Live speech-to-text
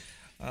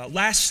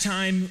Last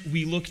time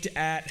we looked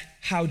at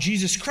how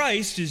Jesus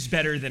Christ is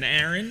better than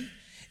Aaron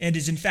and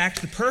is in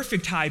fact the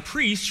perfect high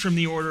priest from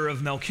the order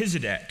of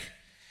Melchizedek.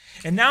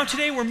 And now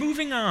today we're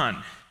moving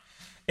on.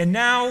 And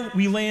now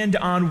we land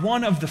on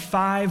one of the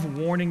 5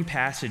 warning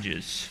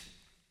passages.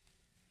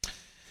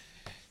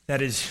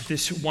 That is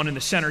this one in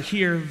the center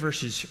here,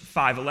 verses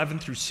 5:11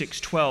 through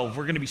 6:12.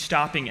 We're going to be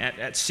stopping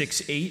at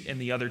 6:8, and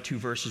the other 2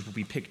 verses will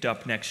be picked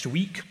up next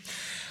week.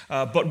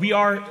 But we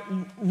are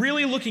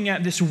really looking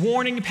at this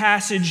warning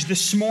passage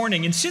this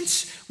morning. And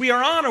since we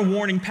are on a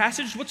warning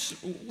passage, let's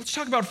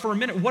talk about for a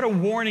minute what a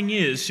warning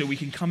is so we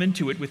can come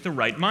into it with the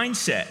right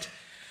mindset.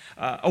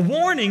 A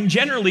warning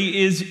generally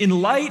is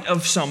in light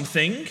of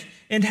something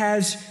and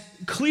has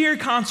clear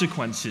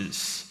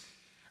consequences.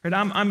 Right?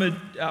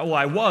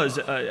 I was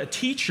a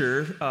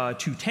teacher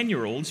to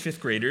 10-year-olds, 5th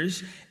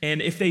graders,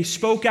 and if they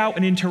spoke out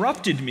and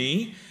interrupted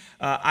me,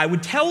 I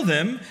would tell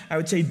them, I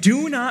would say,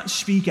 do not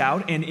speak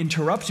out and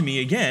interrupt me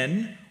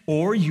again,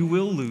 or you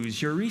will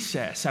lose your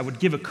recess. I would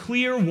give a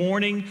clear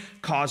warning,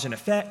 cause and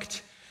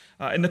effect.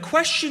 And the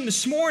question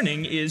this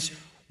morning is,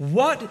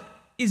 what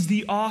is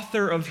the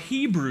author of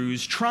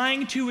Hebrews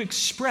trying to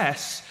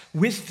express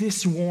with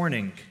this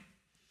warning?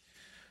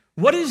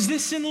 What is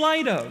this in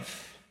light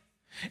of?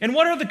 And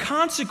what are the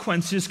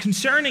consequences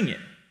concerning it?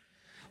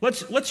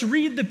 Let's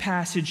read the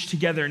passage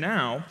together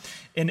now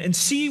and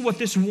see what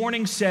this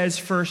warning says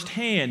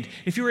firsthand.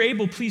 If you are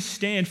able, please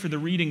stand for the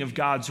reading of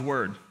God's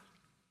word.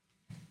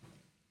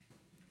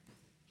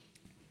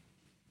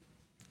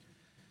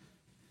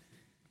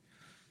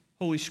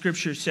 Holy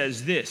Scripture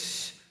says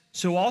this: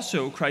 "So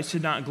also Christ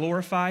did not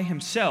glorify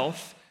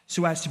himself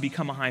so as to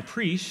become a high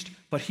priest,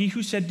 but he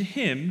who said to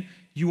him,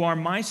 'You are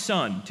my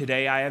son,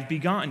 today I have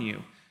begotten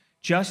you.'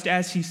 Just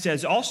as he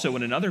says also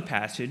in another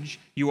passage,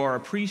 'You are a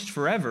priest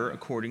forever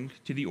according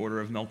to the order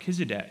of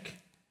Melchizedek.'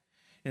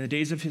 In the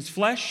days of his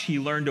flesh, he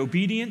learned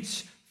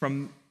obedience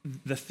from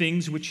the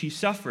things which he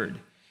suffered.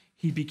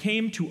 He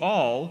became to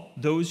all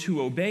those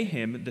who obey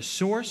him the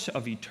source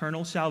of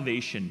eternal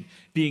salvation,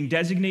 being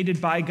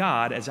designated by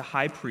God as a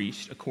high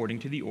priest according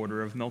to the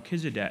order of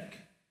Melchizedek.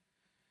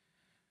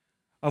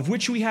 Of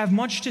which we have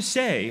much to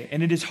say,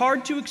 and it is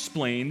hard to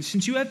explain,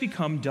 since you have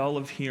become dull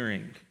of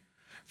hearing.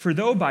 For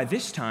though by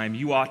this time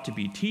you ought to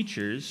be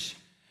teachers,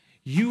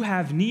 you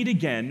have need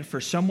again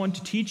for someone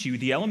to teach you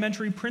the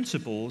elementary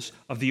principles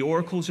of the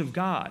oracles of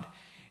God,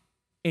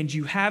 and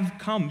you have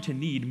come to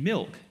need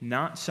milk,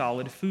 not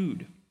solid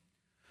food.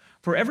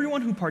 For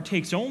everyone who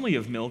partakes only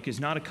of milk is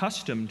not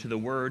accustomed to the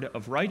word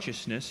of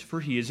righteousness,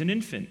 for he is an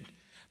infant.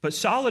 But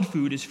solid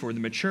food is for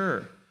the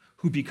mature,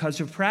 who because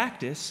of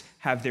practice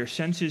have their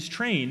senses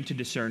trained to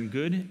discern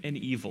good and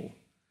evil.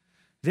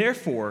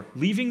 Therefore,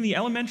 leaving the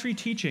elementary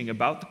teaching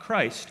about the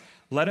Christ,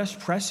 let us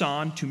press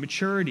on to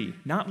maturity,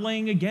 not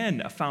laying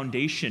again a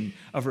foundation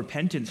of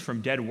repentance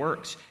from dead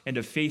works and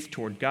of faith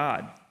toward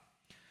God,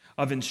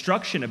 of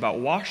instruction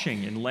about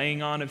washing and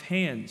laying on of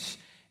hands,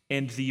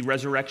 and the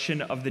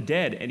resurrection of the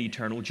dead and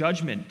eternal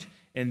judgment.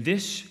 And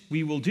this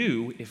we will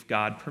do if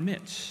God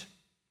permits.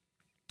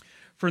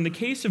 For in the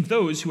case of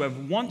those who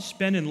have once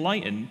been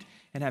enlightened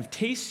and have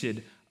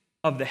tasted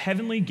of the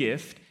heavenly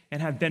gift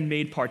and have been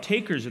made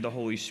partakers of the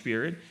Holy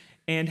Spirit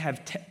and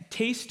have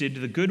tasted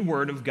the good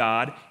word of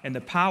God and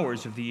the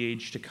powers of the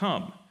age to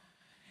come,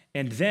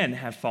 and then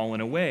have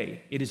fallen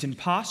away, it is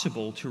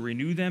impossible to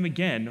renew them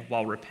again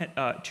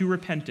to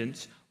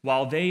repentance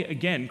while they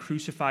again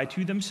crucify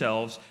to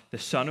themselves the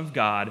Son of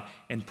God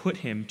and put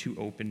him to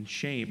open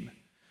shame.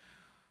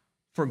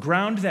 For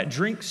ground that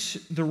drinks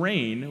the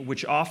rain,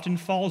 which often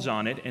falls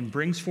on it and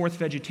brings forth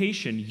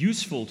vegetation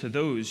useful to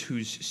those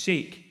whose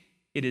sake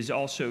it is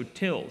also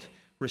tilled,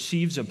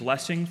 receives a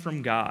blessing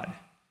from God.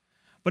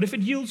 But if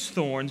it yields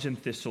thorns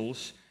and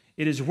thistles,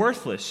 it is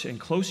worthless and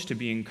close to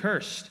being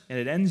cursed, and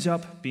it ends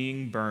up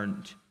being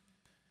burned."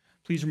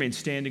 Please remain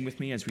standing with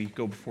me as we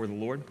go before the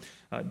Lord.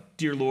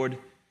 Dear Lord,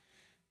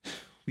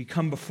 we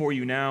come before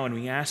you now and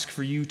we ask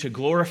for you to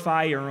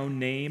glorify your own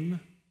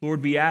name.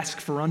 Lord, we ask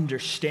for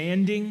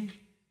understanding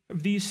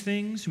of these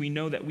things. We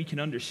know that we can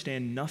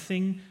understand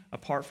nothing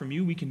apart from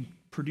you. We can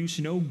produce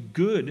no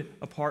good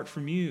apart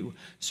from you.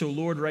 So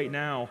Lord, right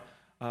now,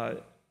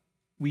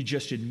 we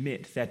just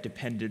admit that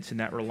dependence and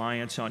that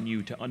reliance on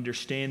you to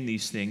understand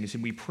these things,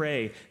 and we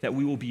pray that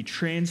we will be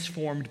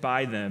transformed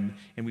by them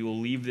and we will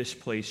leave this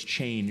place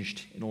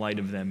changed in light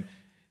of them,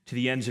 to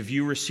the ends of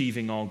you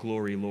receiving all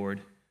glory,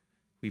 Lord.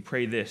 We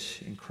pray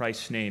this in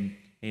Christ's name,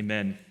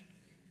 amen.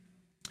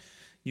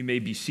 You may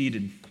be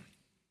seated.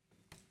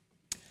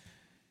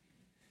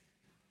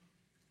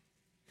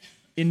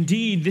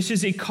 Indeed, this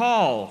is a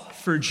call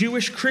for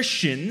Jewish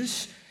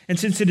Christians, and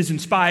since it is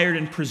inspired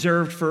and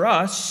preserved for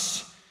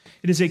us,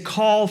 it is a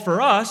call for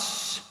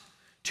us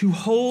to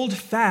hold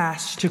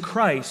fast to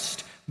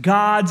Christ,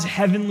 God's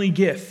heavenly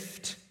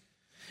gift.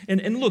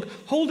 And look,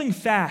 holding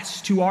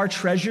fast to our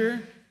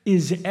treasure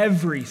is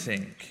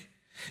everything.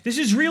 This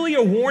is really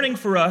a warning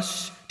for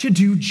us to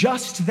do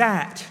just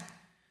that.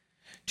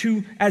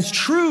 To, as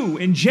true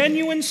and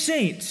genuine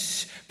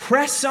saints,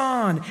 press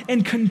on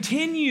and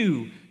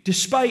continue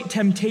despite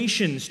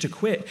temptations to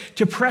quit,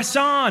 to press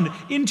on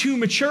into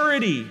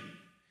maturity.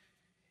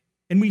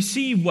 And we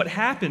see what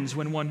happens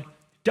when one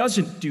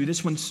doesn't do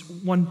this, when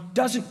one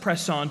doesn't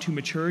press on to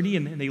maturity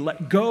and they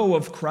let go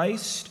of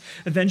Christ.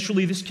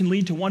 Eventually, this can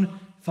lead to one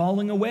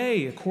falling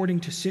away, according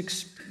to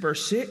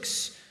verse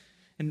 6.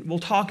 And we'll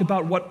talk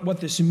about what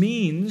this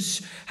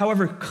means.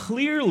 However,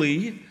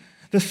 clearly,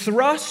 the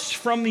thrust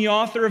from the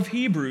author of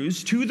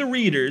Hebrews to the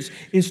readers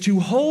is to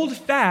hold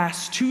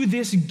fast to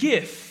this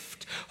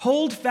gift.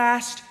 Hold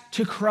fast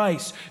to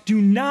Christ. Do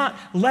not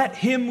let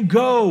him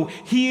go.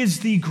 He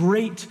is the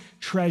great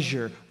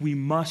treasure we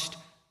must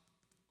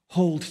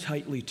hold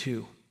tightly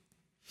to.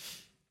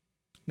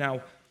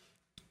 Now,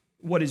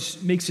 what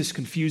makes this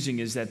confusing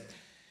is that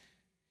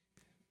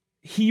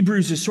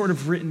Hebrews is sort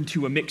of written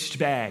to a mixed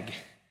bag.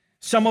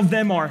 Some of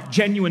them are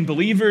genuine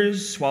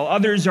believers, while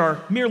others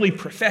are merely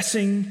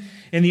professing.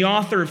 And the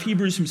author of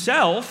Hebrews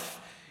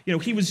himself,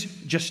 he was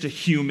just a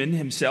human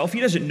himself. He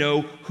doesn't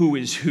know who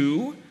is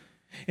who.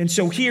 And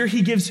so here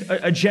he gives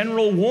a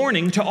general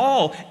warning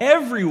to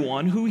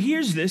everyone who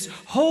hears this: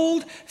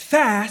 hold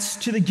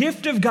fast to the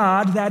gift of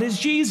God that is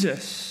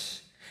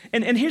Jesus.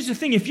 And here's the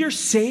thing: if you're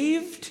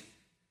saved,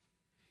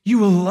 you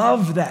will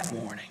love that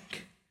warning.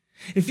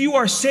 If you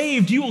are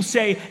saved, you will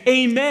say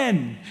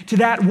amen to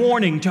that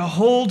warning to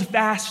hold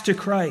fast to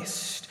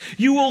Christ.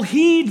 You will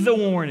heed the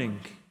warning.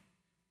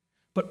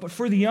 But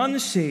for the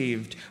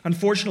unsaved,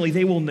 unfortunately,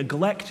 they will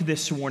neglect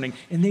this warning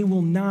and they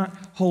will not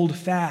hold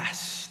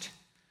fast.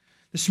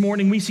 This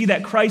morning, we see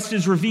that Christ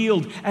is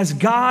revealed as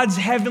God's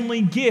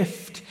heavenly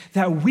gift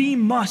that we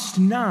must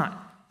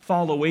not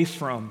fall away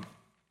from.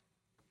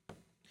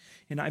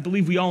 And I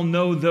believe we all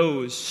know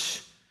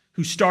those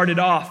who started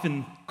off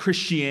in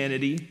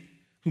Christianity,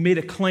 who made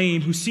a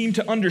claim, who seemed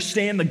to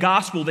understand the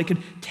gospel. They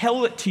could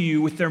tell it to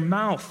you with their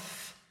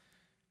mouth.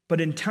 But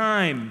in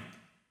time,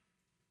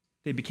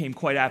 they became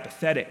quite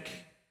apathetic.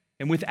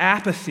 And with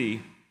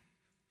apathy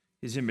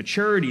is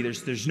immaturity.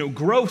 There's no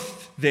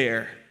growth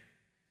there.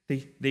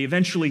 They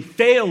eventually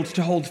failed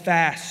to hold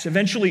fast,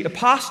 eventually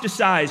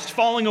apostatized,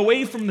 falling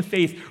away from the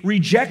faith,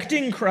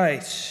 rejecting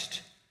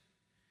Christ.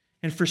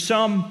 And for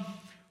some,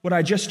 what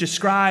I just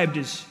described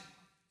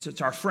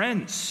it's our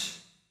friends.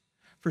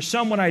 For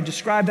some, what I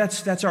described,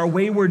 that's our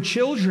wayward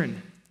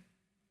children.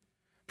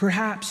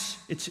 Perhaps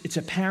it's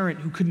a parent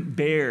who couldn't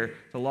bear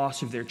the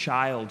loss of their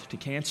child to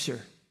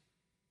cancer.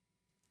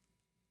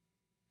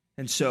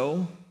 And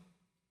so,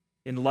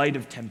 in light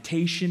of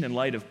temptation, in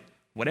light of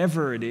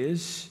whatever it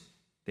is,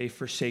 they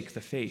forsake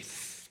the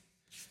faith.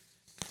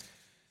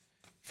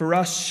 For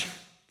us,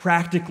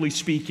 practically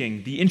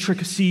speaking, the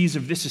intricacies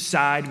of this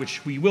aside,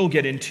 which we will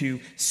get into,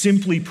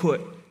 simply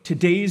put,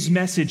 today's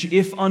message,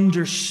 if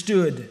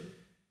understood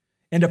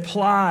and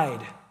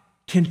applied,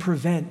 can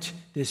prevent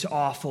this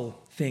awful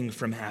thing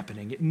from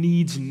happening. It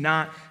needs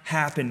not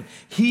happen.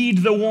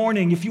 Heed the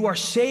warning. If you are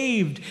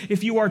saved,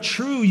 if you are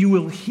true, you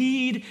will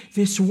heed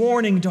this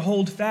warning to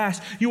hold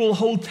fast. You will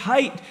hold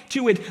tight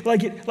to it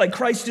like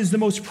Christ is the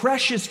most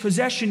precious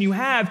possession you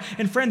have.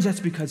 And friends, that's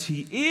because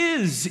he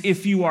is,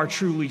 if you are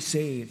truly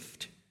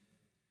saved.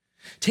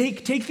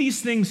 Take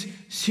these things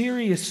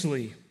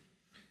seriously.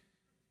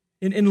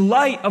 In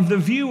light of the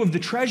view of the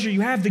treasure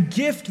you have, the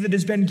gift that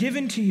has been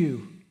given to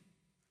you.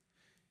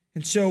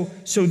 And so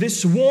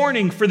this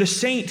warning for the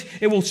saint,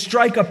 it will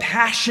strike a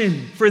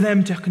passion for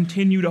them to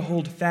continue to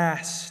hold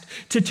fast,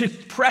 to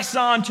press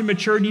on to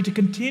maturity, to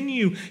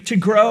continue to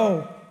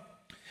grow.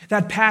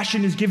 That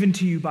passion is given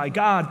to you by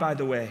God, by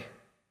the way.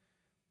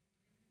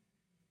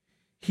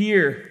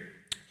 Here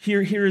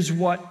is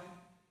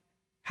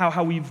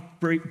how we've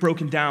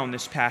broken down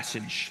this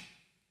passage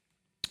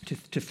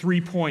to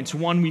 3 points.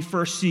 One, we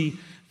first see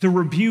the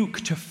rebuke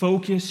to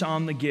focus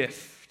on the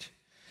gift.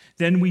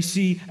 Then we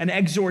see an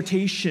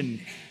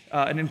exhortation,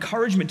 an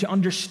encouragement to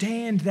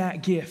understand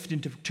that gift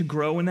and to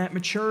grow in that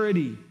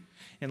maturity.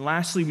 And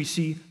lastly, we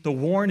see the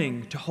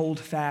warning to hold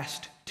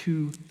fast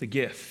to the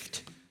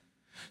gift.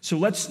 So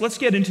let's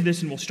get into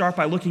this, and we'll start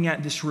by looking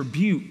at this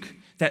rebuke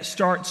that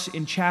starts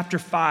in chapter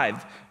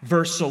 5,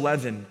 verse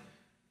 11.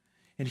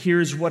 And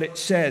here's what it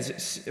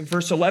says.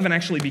 Verse 11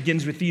 actually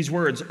begins with these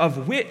words,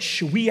 "Of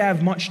which we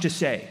have much to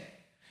say."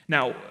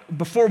 Now,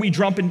 before we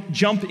jump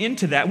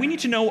into that, we need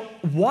to know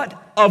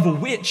what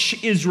 "of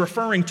which" is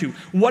referring to.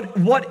 What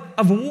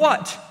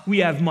we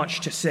have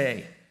much to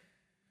say.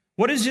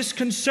 What is this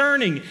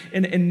concerning?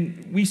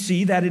 And we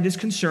see that it is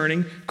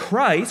concerning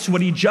Christ,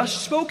 what he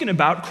just spoken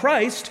about,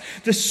 Christ,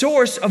 the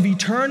source of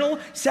eternal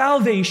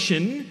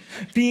salvation,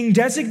 being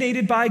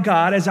designated by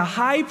God as a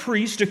high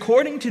priest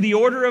according to the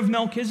order of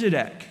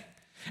Melchizedek.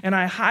 And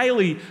I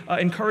highly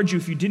encourage you,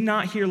 if you did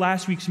not hear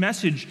last week's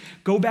message,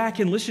 go back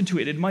and listen to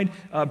it. It might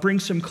bring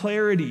some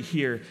clarity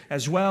here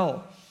as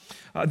well.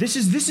 This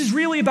is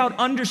really about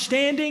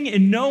understanding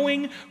and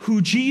knowing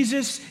who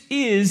Jesus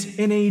is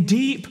in a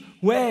deep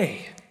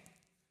way.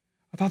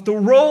 about the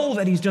role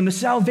that he's done, the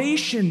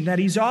salvation that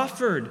he's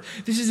offered.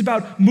 This is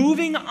about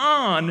moving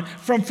on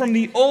from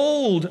the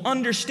old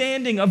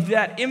understanding of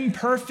that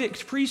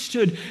imperfect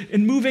priesthood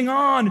and moving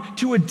on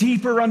to a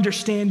deeper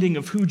understanding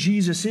of who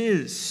Jesus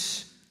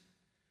is.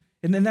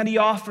 And then that he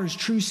offers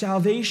true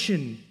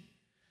salvation.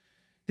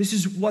 This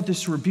is what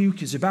this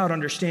rebuke is about,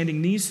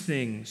 understanding these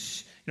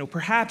things.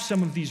 Perhaps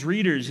some of these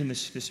readers in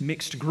this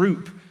mixed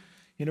group,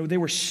 they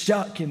were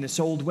stuck in this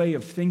old way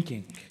of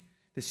thinking,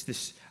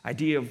 this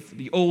idea of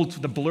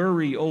the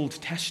blurry Old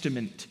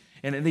Testament,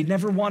 and they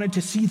never wanted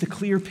to see the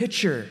clear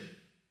picture.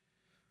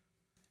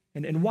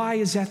 And why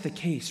is that the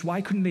case? Why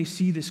couldn't they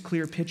see this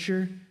clear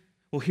picture?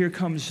 Well, here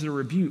comes the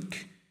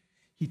rebuke.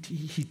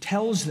 He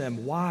tells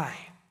them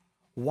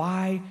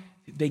why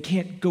they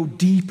can't go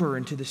deeper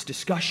into this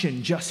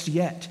discussion just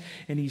yet.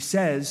 And he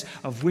says,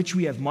 of which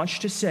we have much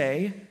to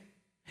say,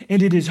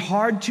 and it is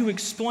hard to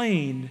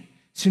explain,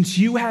 since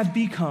you have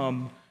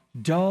become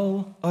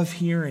dull of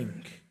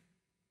hearing.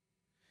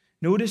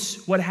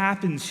 Notice what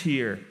happens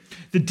here.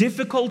 The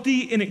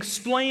difficulty in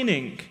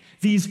explaining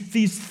these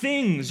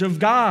things of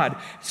God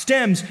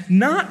stems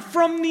not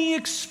from the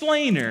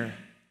explainer,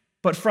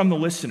 but from the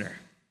listener.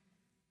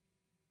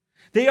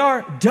 They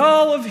are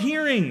dull of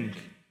hearing.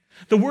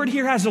 The word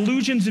here has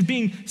allusions of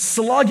being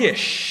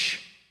sluggish.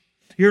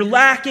 You're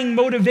lacking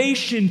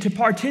motivation to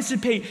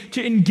participate,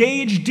 to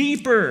engage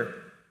deeper.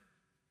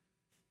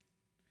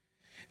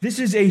 This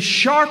is a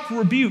sharp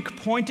rebuke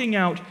pointing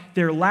out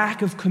their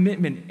lack of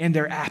commitment and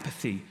their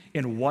apathy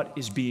in what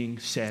is being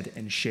said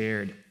and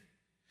shared.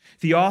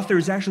 The author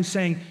is actually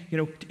saying,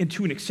 and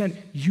to an extent,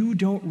 you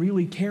don't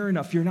really care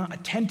enough. You're not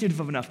attentive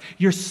enough.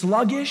 You're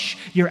sluggish.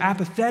 You're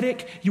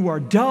apathetic. You are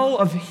dull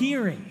of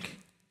hearing.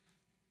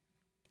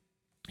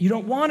 You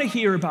don't want to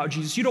hear about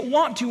Jesus. You don't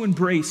want to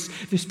embrace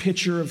this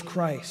picture of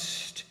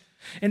Christ.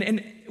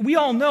 And we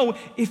all know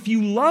if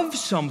you love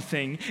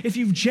something, if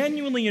you've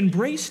genuinely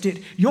embraced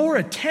it, you're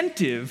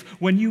attentive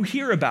when you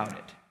hear about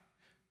it.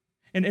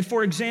 And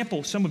for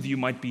example, some of you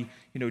might be,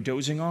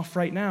 dozing off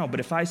right now,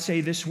 but if I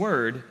say this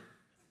word,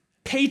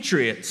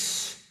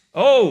 patriots,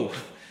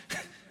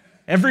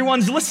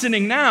 everyone's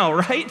listening now,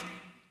 right?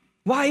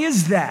 Why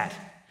is that?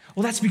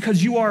 Well, that's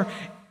because you are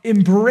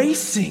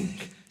embracing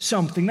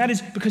something. That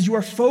is because you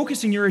are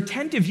focusing, you're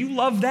attentive, you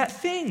love that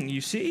thing,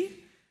 you see?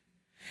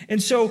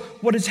 And so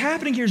what is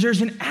happening here is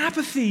there's an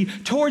apathy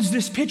towards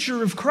this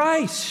picture of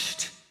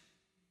Christ.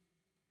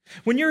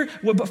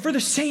 But for the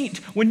saint,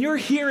 when you're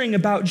hearing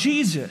about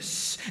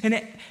Jesus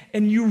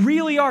and you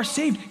really are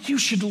saved, you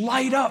should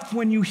light up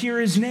when you hear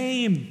his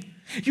name.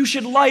 You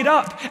should light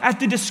up at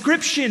the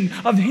description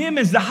of him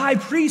as the high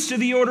priest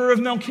of the order of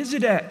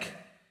Melchizedek.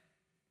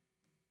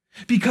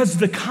 Because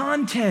the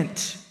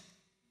content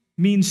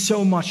means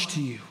so much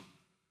to you.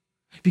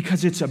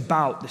 Because it's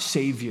about the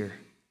Savior.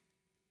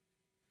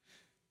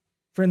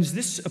 Friends,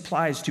 this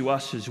applies to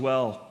us as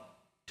well,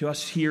 to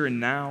us here and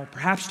now,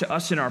 perhaps to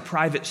us in our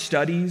private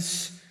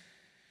studies.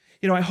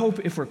 I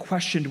hope if we're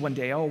questioned one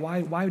day,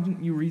 why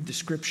didn't you read the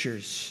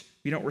scriptures?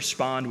 We don't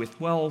respond with,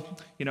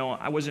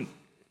 I wasn't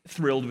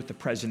thrilled with the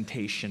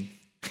presentation.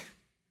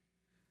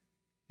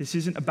 This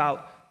isn't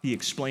about the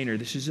explainer.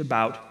 This is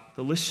about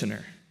the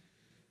listener.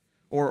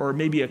 Or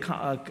maybe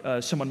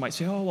someone might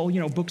say,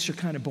 books are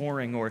kind of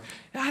boring, or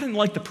I didn't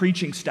like the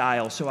preaching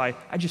style, so I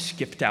just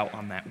skipped out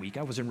on that week.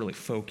 I wasn't really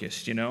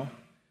focused,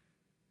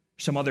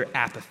 Some other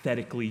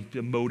apathetically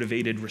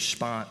motivated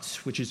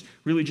response, which is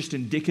really just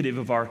indicative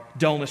of our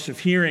dullness of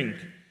hearing.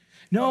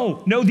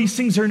 No, these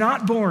things are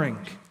not boring.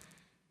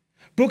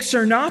 Books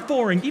are not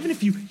boring, even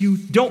if you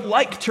don't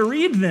like to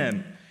read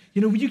them.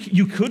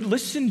 You could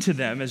listen to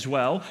them as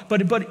well,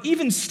 but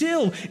even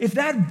still, if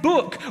that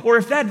book or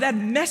if that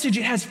message,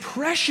 it has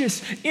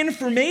precious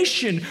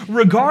information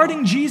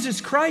regarding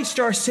Jesus Christ,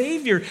 our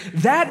Savior,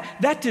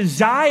 that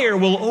desire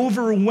will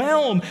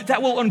overwhelm,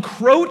 that will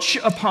encroach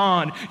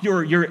upon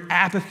your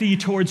apathy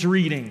towards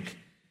reading.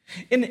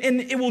 And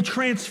it will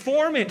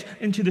transform it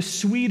into the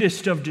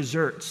sweetest of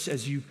desserts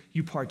as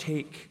you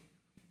partake.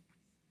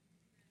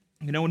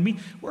 And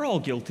we're all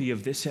guilty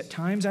of this at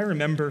times. I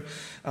remember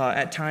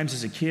at times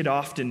as a kid,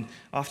 often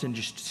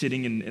just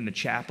sitting in the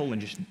chapel and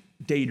just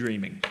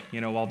daydreaming,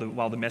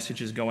 while the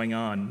message is going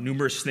on.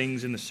 Numerous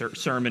things in the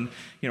sermon,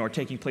 are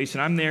taking place,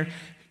 and I'm there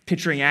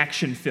picturing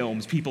action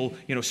films, people,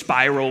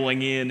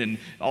 spiraling in and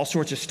all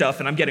sorts of stuff,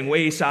 and I'm getting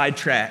way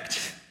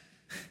sidetracked.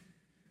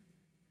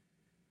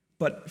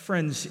 But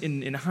friends,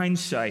 in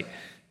hindsight,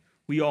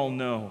 we all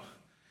know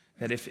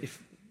that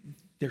if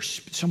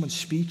there's someone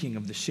speaking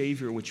of the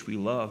Savior which we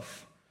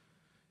love,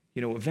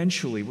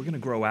 eventually we're going to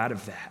grow out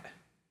of that.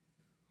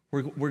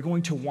 We're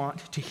going to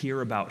want to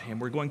hear about him.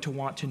 We're going to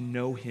want to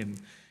know him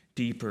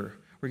deeper.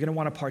 We're going to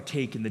want to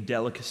partake in the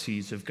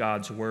delicacies of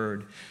God's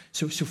word.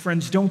 So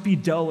friends, don't be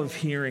dull of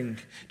hearing.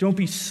 Don't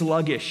be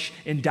sluggish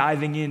in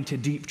diving into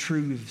deep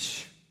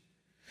truths.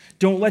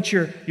 Don't let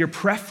your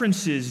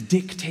preferences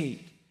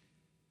dictate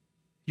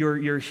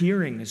your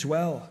hearing as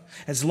well.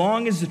 As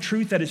long as the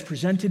truth that is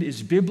presented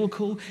is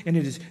biblical and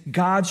it is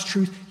God's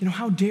truth,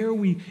 how dare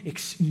we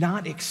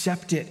not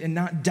accept it and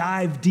not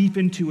dive deep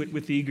into it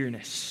with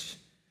eagerness?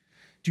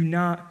 Do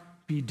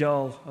not be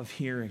dull of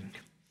hearing.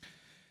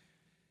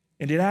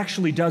 And it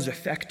actually does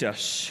affect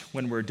us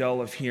when we're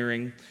dull of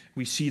hearing.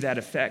 We see that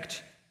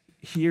effect.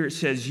 Here it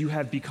says, you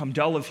have become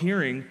dull of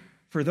hearing,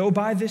 for though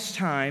by this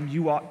time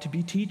you ought to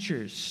be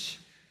teachers.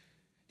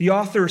 The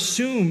author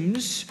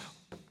assumes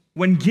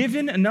when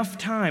given enough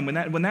time,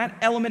 when that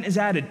element is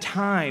added,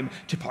 time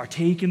to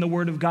partake in the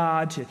Word of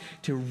God,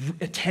 to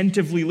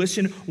attentively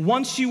listen,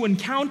 once you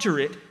encounter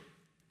it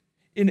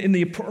in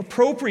the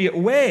appropriate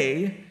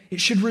way, it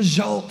should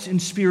result in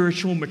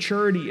spiritual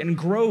maturity and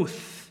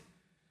growth.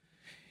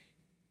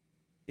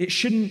 It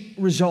shouldn't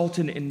result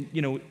in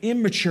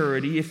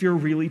immaturity if you're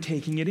really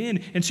taking it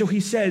in. And so he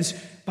says,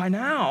 by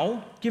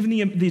now, given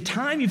the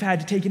time you've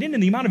had to take it in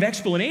and the amount of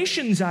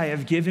explanations I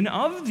have given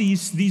of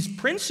these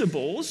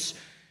principles,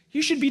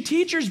 you should be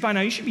teachers by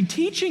now. You should be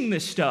teaching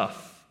this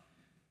stuff.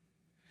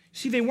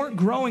 See, they weren't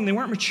growing. They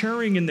weren't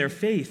maturing in their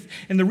faith.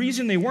 And the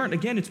reason they weren't,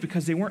 again, it's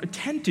because they weren't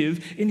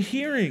attentive in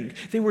hearing.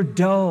 They were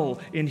dull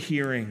in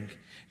hearing.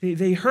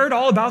 They heard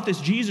all about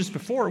this Jesus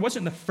before. It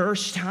wasn't the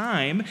first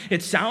time.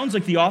 It sounds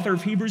like the author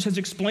of Hebrews has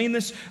explained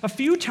this a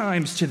few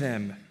times to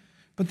them.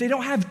 But they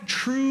don't have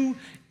true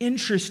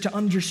interest to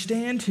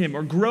understand him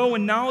or grow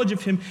in knowledge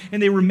of him,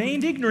 and they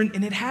remained ignorant,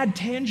 and it had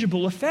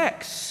tangible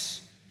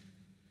effects.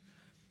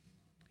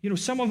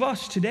 Some of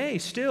us today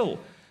still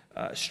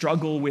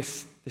struggle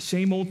with the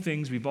same old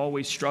things we've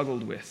always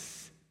struggled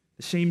with,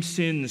 the same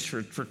sins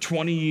for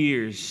 20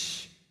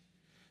 years.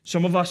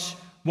 Some of us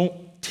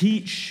won't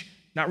teach,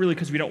 not really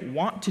because we don't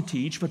want to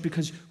teach, but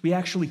because we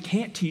actually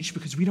can't teach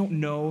because we don't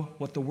know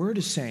what the Word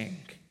is saying.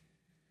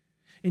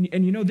 And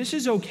this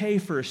is okay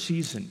for a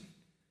season.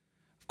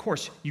 Of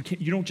course, you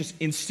don't just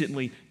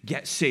instantly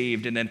get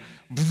saved and then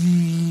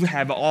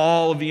have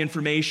all of the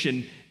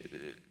information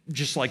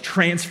just like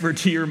transferred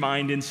to your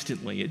mind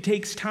instantly. It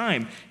takes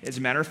time. As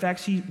a matter of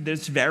fact,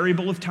 this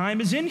variable of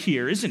time is in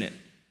here, isn't it?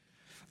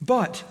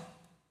 But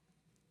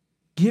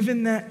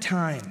given that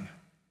time,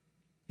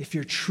 if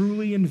you're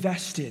truly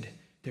invested,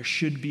 there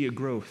should be a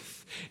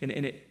growth.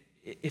 And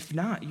if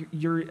not,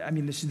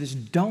 this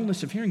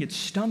dullness of hearing, it's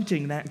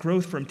stunting that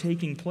growth from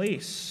taking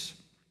place.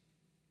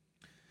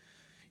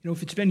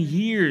 If it's been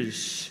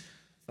years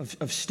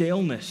of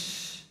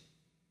staleness,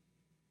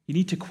 you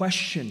need to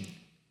question,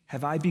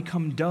 have I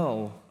become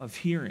dull of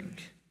hearing?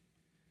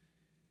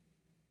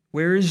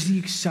 Where is the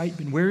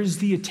excitement? Where is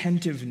the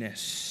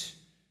attentiveness?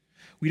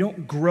 We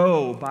don't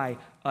grow by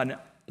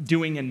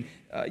doing an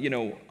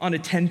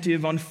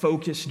unattentive,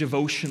 unfocused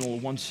devotional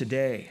once a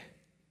day.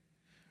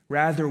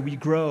 Rather, we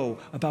grow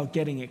about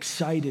getting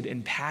excited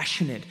and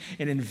passionate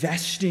and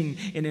investing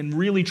and in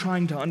really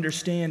trying to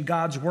understand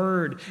God's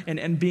word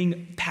and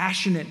being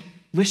passionate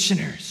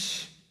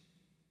listeners.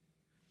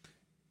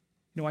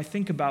 I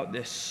think about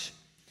this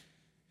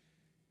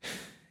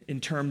in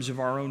terms of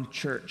our own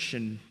church,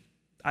 and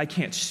I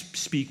can't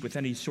speak with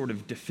any sort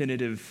of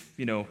definitive,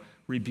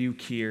 rebuke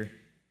here.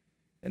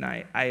 And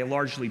I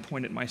largely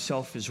point at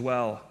myself as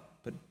well,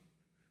 but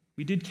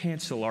we did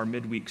cancel our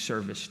midweek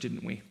service,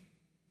 didn't we?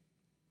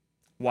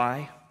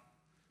 Why?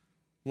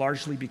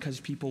 Largely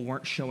because people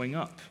weren't showing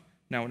up.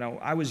 Now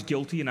I was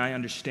guilty, and I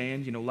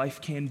understand,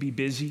 life can be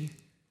busy,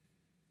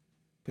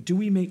 but do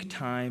we make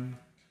time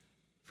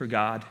for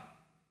God?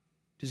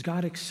 Does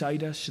God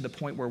excite us to the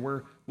point where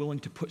we're willing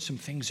to put some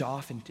things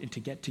off and to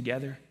get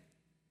together?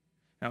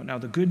 Now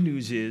the good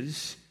news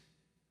is,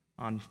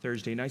 on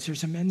Thursday nights,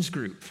 there's a men's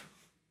group.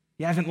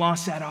 You haven't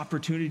lost that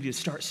opportunity to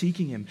start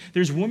seeking him.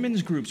 There's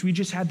women's groups. We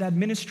just had that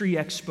ministry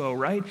expo,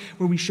 right,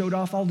 where we showed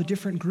off all the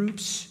different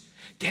groups.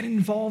 Get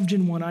involved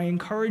in one. I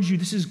encourage you.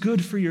 This is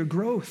good for your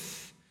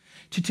growth.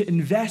 To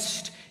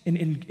invest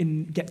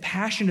and get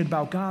passionate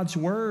about God's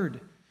word,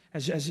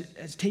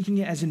 as taking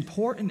it as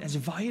important, as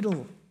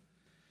vital.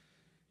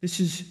 This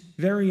is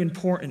very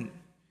important.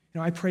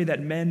 I pray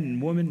that men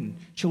and women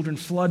and children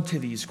flood to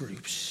these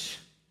groups.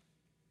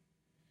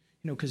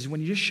 Because when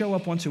you just show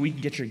up once a week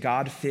and get your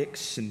God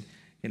fix, and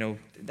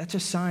that's a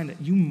sign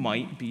that you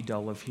might be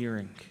dull of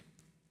hearing.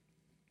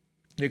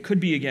 There could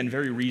be, again,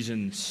 very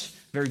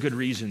good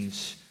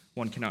reasons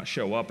one cannot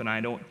show up, and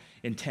I don't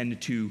intend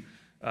to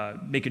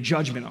make a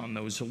judgment on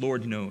those. The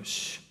Lord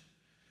knows.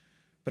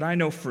 But I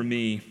know for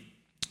me,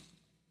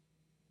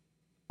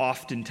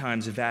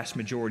 oftentimes the vast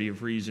majority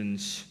of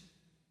reasons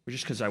were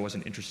just because I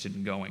wasn't interested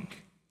in going.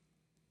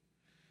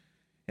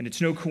 And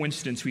it's no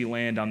coincidence we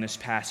land on this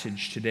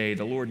passage today.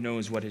 The Lord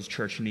knows what his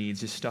church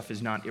needs. This stuff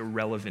is not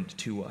irrelevant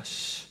to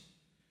us.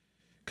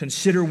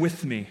 Consider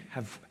with me,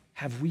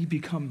 have we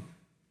become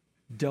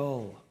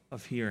dull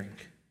of hearing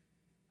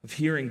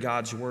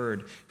God's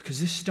word?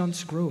 Because this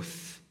stunts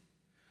growth.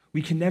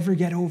 We can never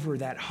get over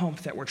that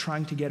hump that we're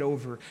trying to get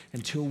over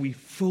until we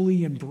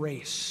fully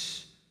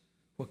embrace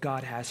what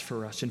God has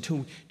for us,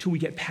 until we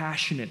get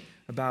passionate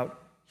about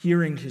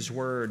hearing his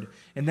word.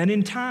 And then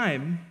in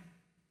time,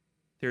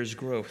 there's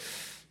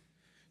growth.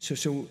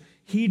 So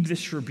Heed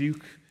this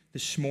rebuke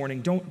this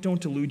morning.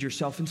 Don't delude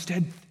yourself.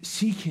 Instead,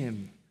 seek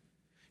him.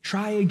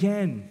 Try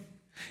again.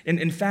 And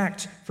in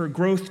fact, for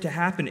growth to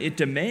happen, it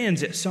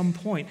demands at some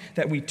point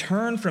that we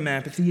turn from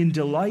apathy and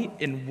delight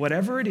in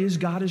whatever it is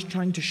God is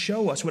trying to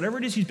show us, whatever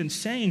it is he's been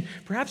saying.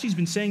 Perhaps he's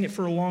been saying it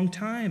for a long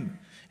time,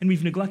 and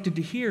we've neglected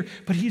to hear,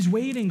 but he's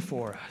waiting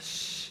for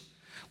us.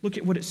 Look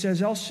at what it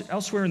says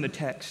elsewhere in the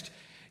text.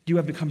 You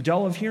have become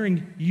dull of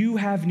hearing. You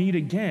have need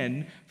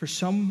again for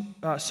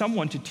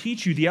someone to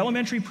teach you the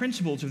elementary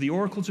principles of the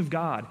oracles of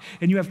God,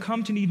 and you have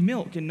come to need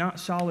milk and not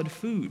solid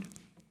food.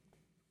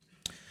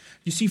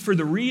 You see, for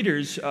the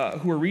readers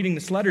who are reading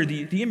this letter,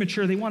 the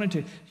immature, they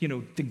wanted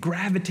they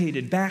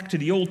gravitated back to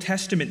the Old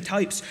Testament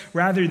types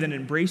rather than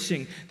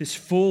embracing this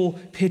full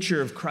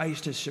picture of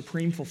Christ as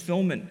supreme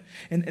fulfillment.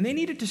 And they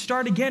needed to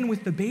start again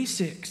with the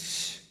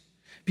basics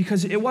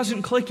because it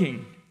wasn't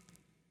clicking.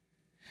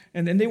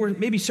 And then they were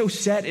maybe so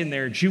set in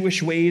their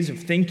Jewish ways of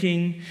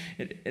thinking,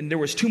 and there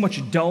was too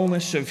much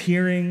dullness of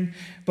hearing.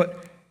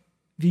 But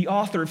the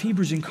author of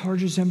Hebrews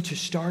encourages them to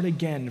start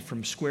again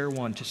from square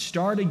one, to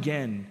start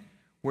again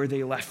where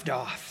they left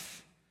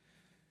off.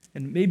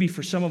 And maybe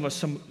for some of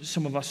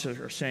us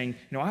are saying,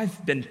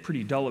 I've been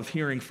pretty dull of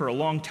hearing for a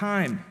long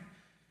time.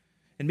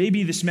 And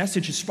maybe this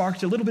message has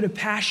sparked a little bit of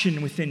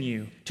passion within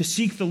you to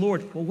seek the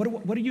Lord. Well,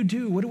 what do you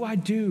do? What do I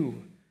do?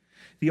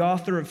 The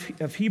author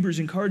of Hebrews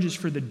encourages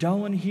for the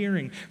dull in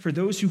hearing, for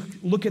those who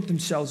look at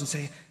themselves and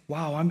say,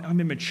 wow, I'm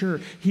immature.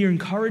 He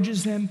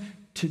encourages them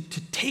to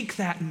take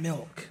that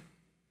milk,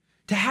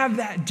 to have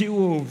that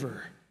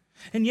do-over.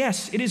 And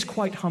yes, it is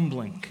quite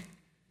humbling.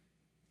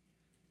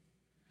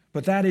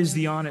 But that is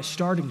the honest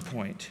starting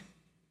point.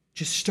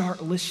 Just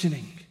start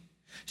listening.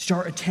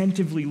 Start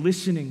attentively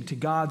listening to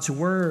God's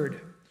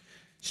word.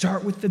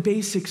 Start with the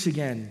basics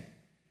again.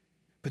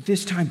 But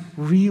this time,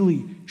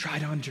 really try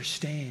to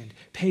understand.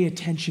 Pay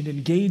attention.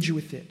 Engage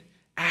with it.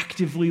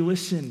 Actively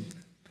listen.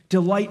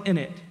 Delight in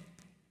it.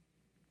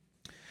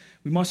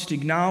 We must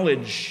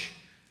acknowledge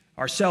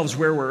ourselves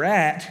where we're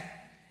at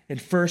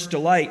and first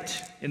delight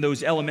in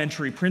those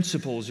elementary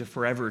principles if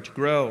we're ever to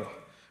grow.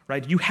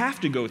 Right? You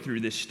have to go through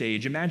this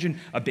stage. Imagine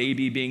a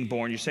baby being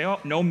born. You say,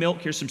 no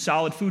milk, here's some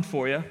solid food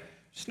for you.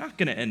 It's not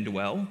going to end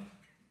well.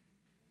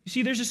 You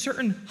see, there's a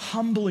certain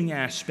humbling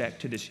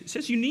aspect to this. It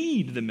says you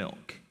need the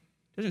milk.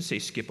 It doesn't say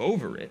skip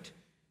over it.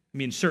 I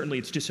mean, certainly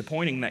it's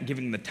disappointing that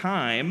given the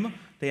time,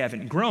 they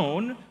haven't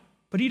grown,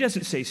 but he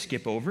doesn't say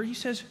skip over. He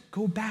says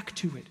go back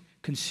to it.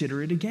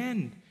 Consider it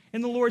again.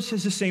 And the Lord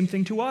says the same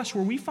thing to us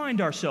where we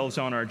find ourselves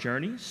on our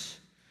journeys.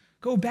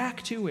 Go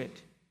back to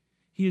it.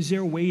 He is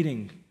there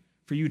waiting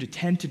for you to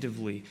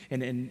tentatively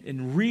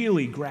and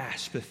really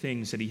grasp the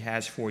things that he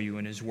has for you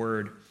in his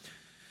word.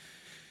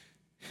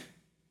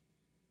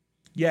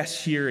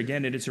 Yes, here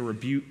again it is a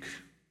rebuke.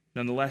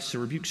 Nonetheless, the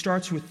rebuke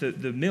starts with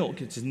the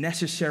milk. It's a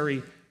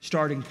necessary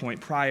starting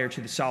point prior to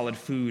the solid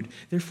food.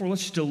 Therefore,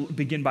 let's still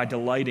begin by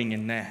delighting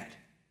in that.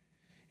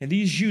 And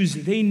these Jews,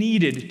 they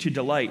needed to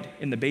delight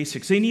in the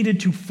basics. They needed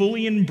to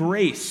fully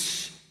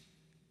embrace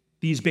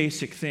these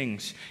basic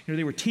things.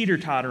 They were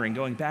teeter-tottering,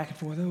 going back and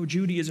forth. Oh,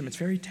 Judaism, it's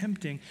very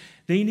tempting.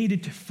 They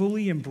needed to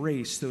fully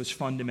embrace those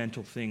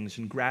fundamental things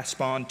and grasp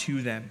on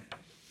to them.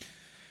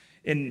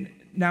 And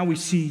now we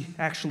see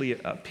actually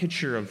a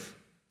picture of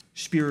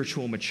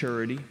spiritual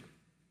maturity.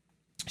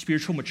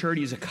 Spiritual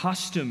maturity is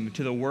accustomed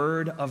to the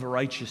word of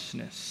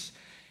righteousness.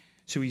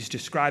 So he's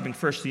describing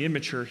first the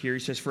immature here. He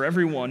says, for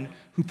everyone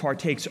who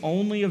partakes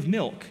only of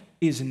milk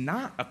is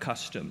not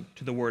accustomed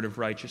to the word of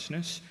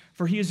righteousness,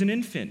 for he is an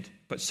infant,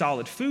 but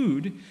solid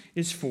food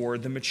is for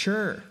the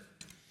mature.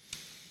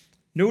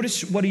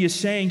 Notice what he is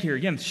saying here.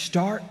 Again,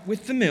 start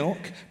with the milk,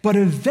 but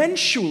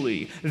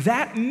eventually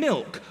that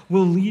milk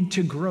will lead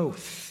to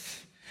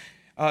growth.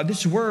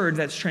 This word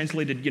that's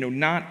translated,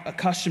 not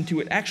accustomed to,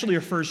 it actually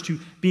refers to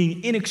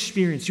being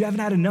inexperienced. You haven't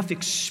had enough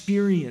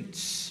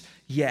experience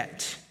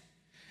yet.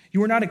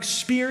 You are not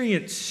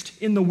experienced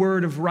in the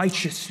word of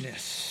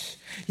righteousness.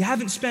 You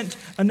haven't spent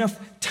enough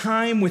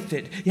time with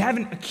it. You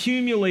haven't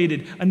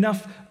accumulated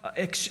enough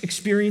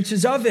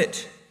experiences of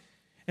it.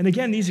 And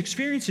again, these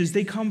experiences,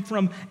 they come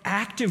from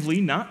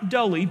actively, not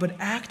dully, but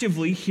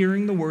actively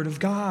hearing the word of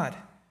God.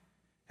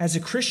 As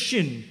a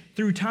Christian,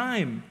 through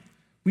time,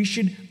 we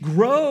should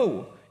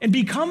grow and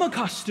become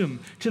accustomed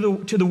to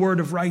the word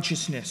of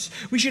righteousness.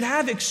 We should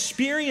have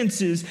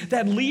experiences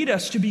that lead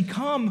us to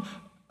become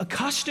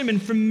accustomed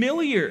and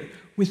familiar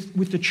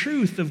with the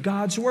truth of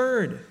God's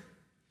word.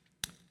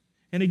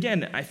 And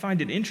again, I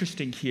find it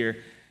interesting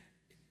here.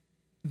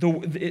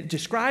 It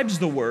describes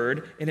the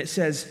word, and it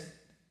says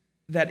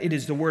that it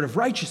is the word of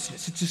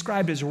righteousness. It's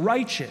described as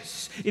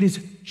righteous. It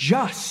is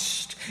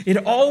just.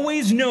 It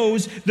always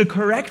knows the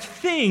correct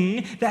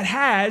thing that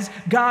has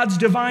God's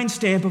divine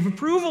stamp of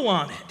approval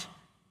on it.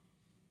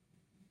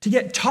 To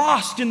get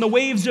tossed in the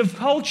waves of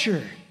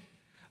culture.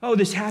 Oh,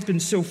 this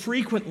happens so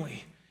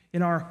frequently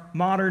in our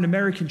modern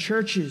American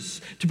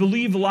churches. To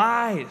believe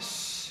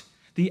lies.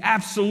 The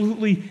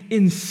absolutely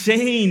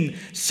insane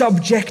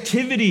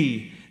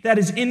subjectivity that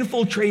is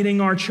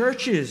infiltrating our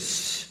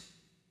churches.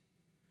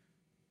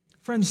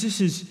 Friends,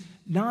 this is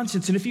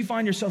nonsense. And if you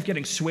find yourself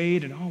getting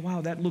swayed and, oh,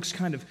 wow, that looks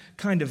kind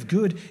of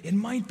good, it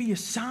might be a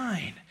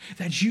sign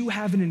that you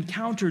haven't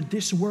encountered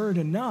this word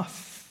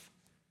enough.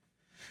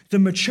 The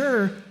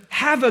mature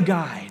have a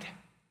guide.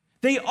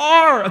 They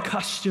are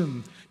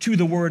accustomed to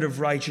the word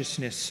of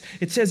righteousness.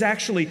 It says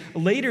actually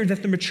later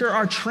that the mature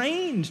are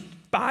trained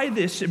by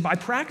this and by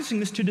practicing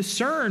this to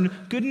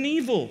discern good and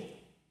evil.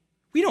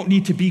 We don't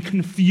need to be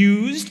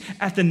confused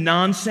at the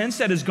nonsense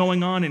that is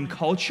going on in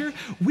culture.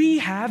 We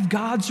have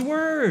God's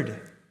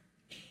word.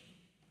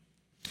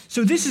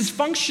 So this is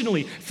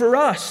functionally, for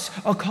us,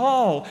 a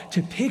call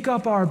to pick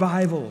up our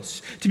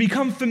Bibles, to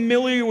become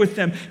familiar with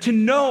them, to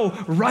know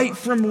right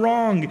from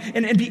wrong,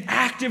 and be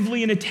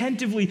actively and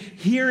attentively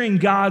hearing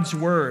God's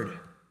word,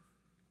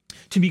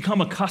 to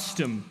become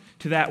accustomed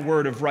to that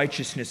word of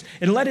righteousness,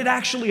 and let it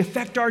actually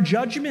affect our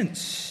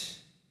judgments.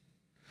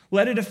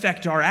 Let it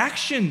affect our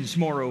actions,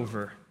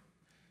 moreover.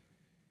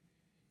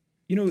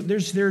 You know,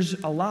 there's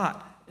a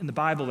lot in the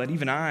Bible that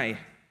even I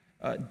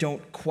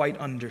don't quite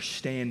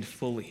understand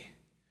fully.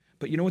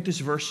 But you know what this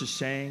verse is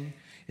saying?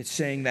 It's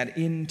saying that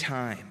in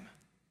time,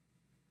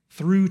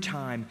 through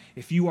time,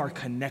 if you are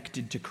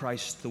connected to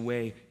Christ the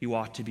way you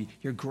ought to be,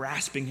 you're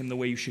grasping him the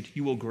way you should,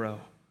 you will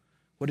grow.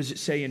 What does it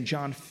say in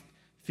John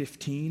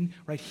 15?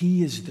 Right?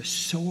 He is the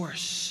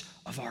source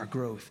of our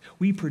growth.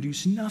 We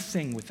produce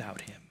nothing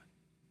without him.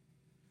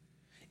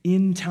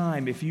 In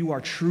time, if you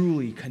are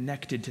truly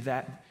connected to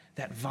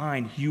that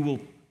vine, you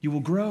will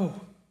grow.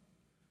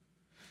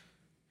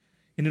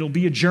 And it'll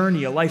be a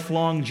journey, a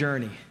lifelong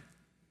journey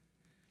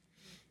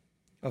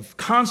of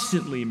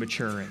constantly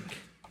maturing.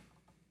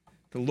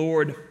 The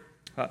Lord,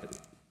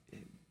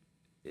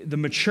 the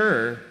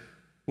mature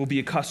will be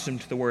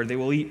accustomed to the word. They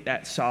will eat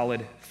that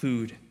solid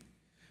food.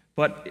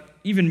 But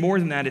even more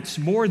than that, it's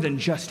more than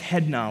just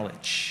head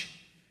knowledge.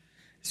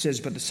 It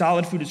says, but the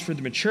solid food is for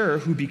the mature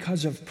who,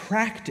 because of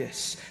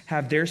practice,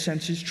 have their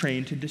senses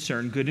trained to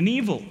discern good and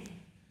evil.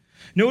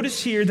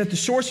 Notice here that the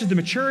source of the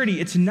maturity,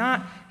 it's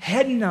not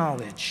head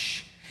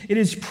knowledge. It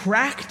is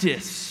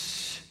practice.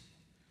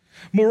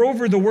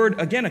 Moreover, the word,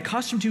 again,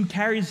 accustomed to,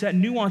 carries that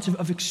nuance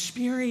of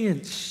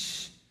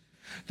experience.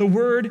 The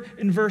word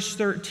in verse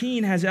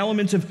 13 has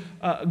elements of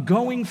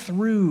going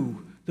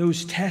through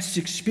those tests,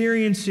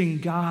 experiencing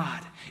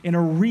God in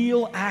a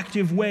real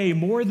active way,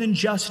 more than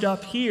just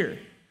up here.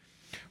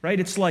 Right?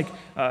 It's like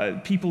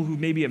people who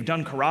maybe have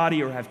done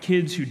karate or have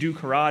kids who do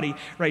karate,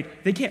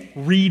 right? They can't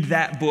read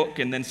that book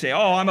and then say,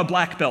 oh, I'm a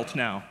black belt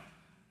now.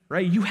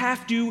 Right? You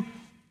have to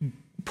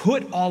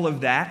put all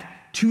of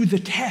that to the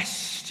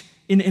test.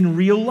 In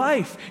real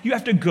life, you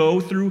have to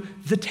go through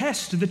the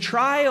test, the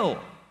trial,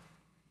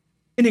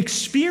 and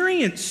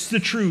experience the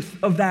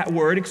truth of that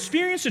word,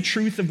 experience the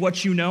truth of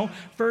what you know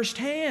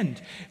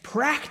firsthand.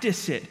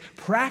 Practice it.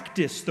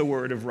 Practice the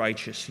word of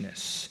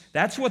righteousness.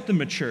 That's what the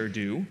mature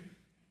do.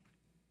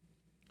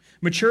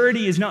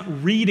 Maturity is not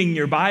reading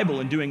your Bible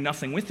and doing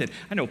nothing with it.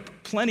 I know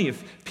plenty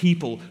of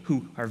people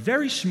who are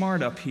very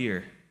smart up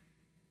here,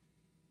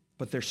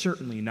 but they're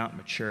certainly not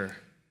mature.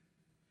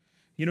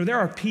 You know, there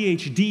are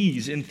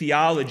PhDs in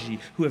theology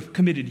who have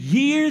committed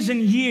years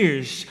and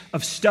years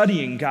of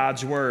studying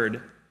God's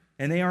word,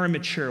 and they are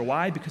immature.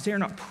 Why? Because they are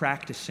not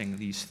practicing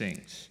these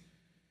things.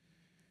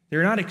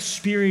 They're not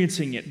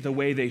experiencing it the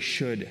way they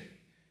should.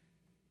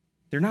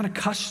 They're not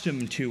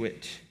accustomed to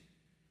it.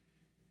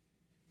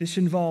 This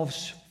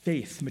involves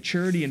faith.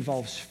 Maturity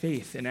involves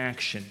faith in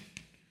action.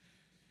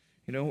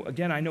 You know,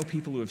 again, I know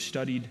people who have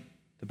studied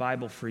the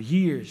Bible for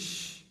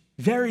years,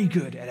 very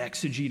good at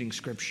exegeting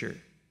Scripture.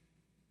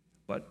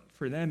 But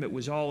for them, it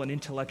was all an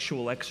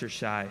intellectual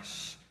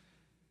exercise.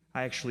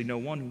 I actually know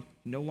one who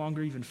no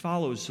longer even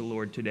follows the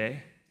Lord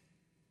today.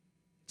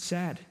 It's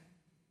sad.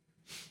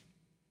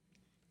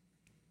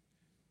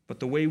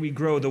 But the way we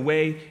grow, the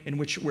way in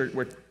which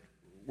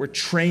we're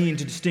trained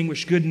to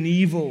distinguish good and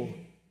evil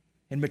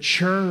and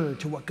mature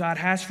to what God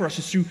has for us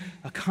is through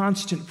a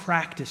constant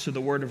practice of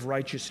the word of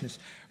righteousness.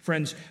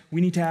 Friends, we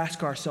need to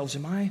ask ourselves,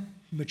 am I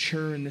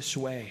mature in this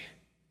way?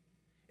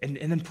 And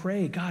then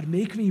pray, God,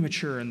 make me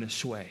mature in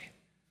this way.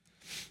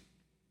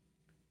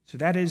 So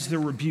that is the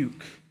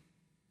rebuke.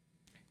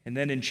 And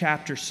then in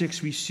chapter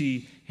 6, we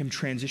see him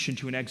transition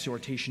to an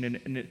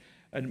exhortation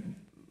and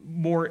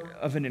more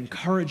of an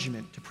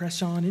encouragement to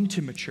press on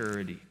into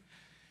maturity.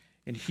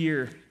 And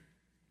here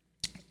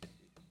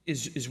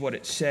is what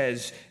it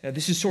says.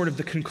 This is sort of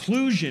the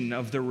conclusion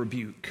of the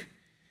rebuke.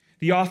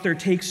 The author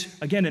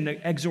takes, again, an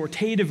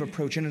exhortative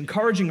approach, an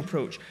encouraging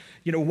approach.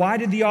 You know, why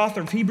did the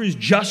author of Hebrews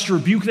just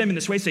rebuke them in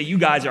this way, say, you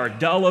guys are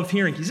dull of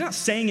hearing? He's not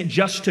saying it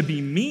just to be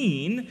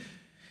mean.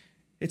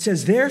 It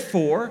says,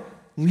 therefore,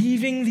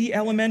 leaving the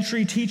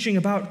elementary teaching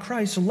about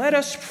Christ, let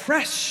us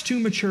press to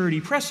maturity,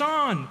 press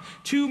on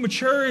to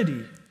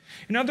maturity.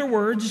 In other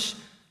words,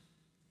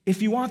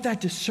 if you want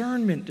that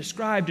discernment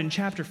described in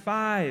chapter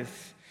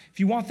 5, if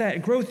you want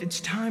that growth,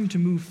 it's time to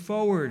move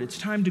forward. It's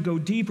time to go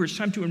deeper. It's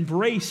time to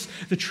embrace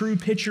the true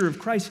picture of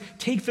Christ.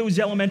 Take those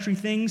elementary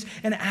things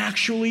and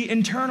actually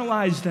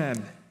internalize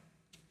them.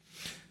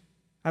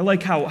 I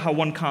like how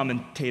one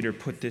commentator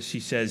put this.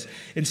 He says,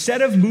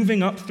 instead of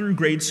moving up through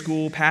grade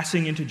school,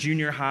 passing into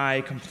junior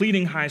high,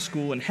 completing high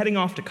school, and heading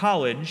off to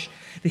college,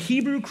 the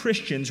Hebrew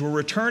Christians were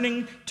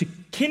returning to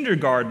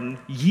kindergarten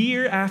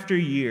year after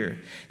year.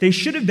 They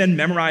should have been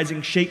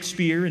memorizing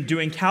Shakespeare and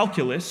doing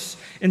calculus.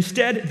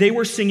 Instead, they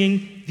were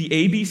singing the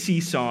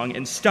ABC song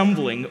and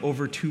stumbling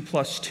over 2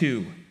 plus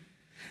 2.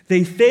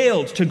 They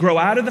failed to grow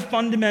out of the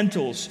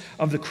fundamentals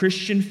of the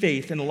Christian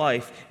faith and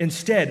life,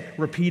 instead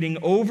repeating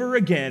over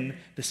again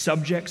the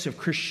subjects of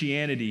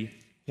Christianity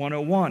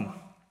 101.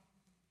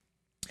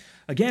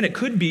 Again, it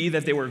could be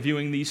that they were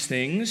viewing these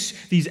things,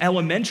 these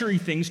elementary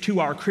things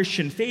to our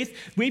Christian faith,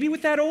 maybe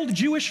with that old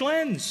Jewish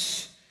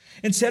lens,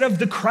 instead of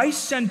the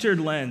Christ-centered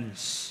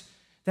lens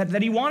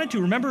that he wanted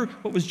to. Remember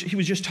he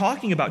was just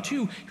talking about,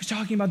 too? He was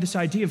talking about this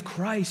idea of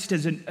Christ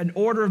as an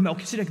order of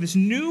Melchizedek, this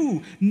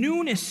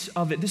newness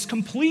of it, this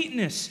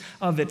completeness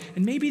of it.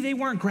 And maybe they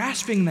weren't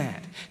grasping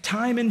that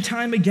time and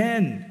time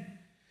again.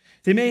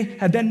 They may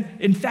have been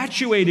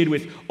infatuated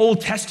with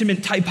Old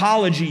Testament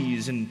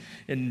typologies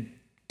and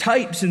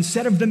types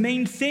instead of the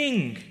main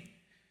thing.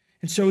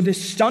 And so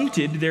this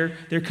stunted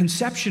their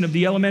conception of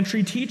the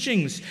elementary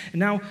teachings. And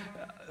now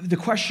the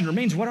question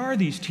remains, what are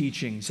these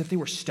teachings that they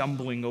were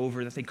stumbling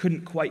over, that they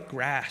couldn't quite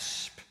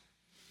grasp?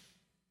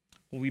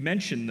 Well, we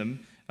mentioned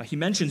them. He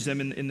mentions them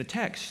in the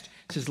text.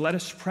 It says, let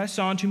us press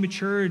on to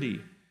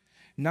maturity,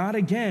 not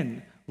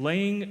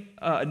laying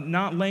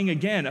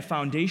again a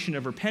foundation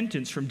of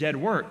repentance from dead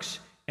works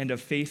and of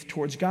faith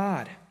towards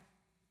God.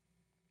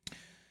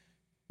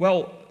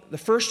 Well, the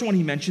first one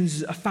he mentions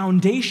is a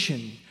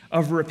foundation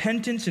of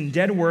repentance and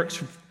dead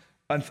works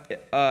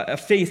of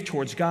faith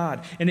towards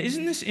God. And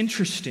isn't this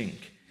interesting?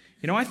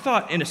 I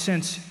thought, in a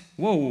sense,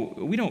 whoa,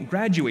 we don't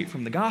graduate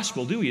from the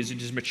gospel, do we?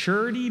 Does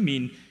maturity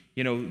mean,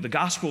 the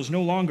gospel is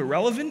no longer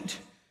relevant?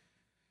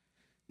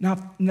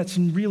 That's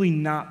really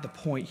not the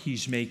point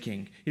he's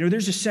making.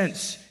 There's a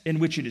sense in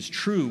which it is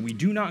true. We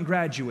do not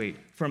graduate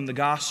from the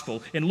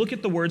gospel. And look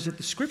at the words that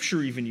the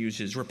Scripture even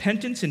uses.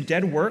 Repentance and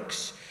dead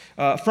works,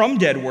 from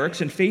dead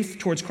works and faith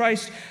towards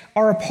Christ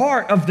are a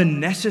part of the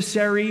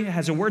necessary,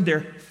 has a word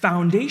there,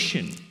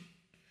 foundation.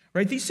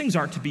 Right? These things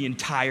aren't to be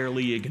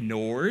entirely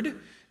ignored.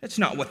 That's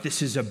not what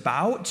this is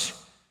about.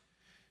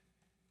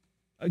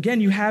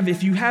 Again,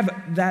 if you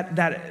have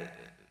that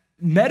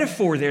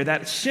metaphor there,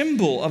 that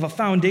symbol of a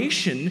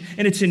foundation,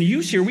 and it's in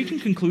use here, we can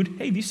conclude,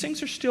 hey, these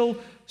things are still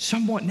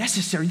somewhat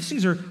necessary. These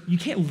things you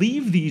can't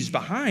leave these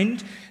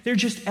behind. They're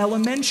just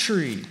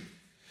elementary.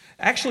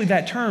 Actually,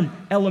 that term,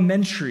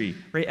 elementary,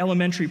 right,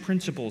 elementary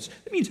principles,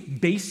 that means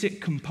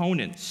basic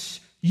components.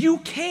 You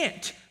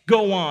can't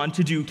go on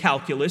to do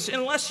calculus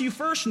unless you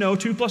first know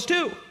 2 plus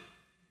 2.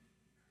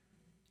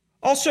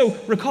 Also,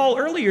 recall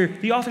earlier,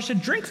 the author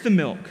said, drink the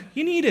milk.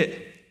 You need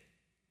it.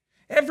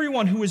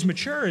 Everyone who is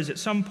mature has at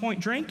some point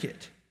drank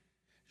it.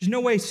 There's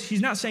no way, he's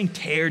not saying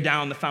tear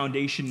down the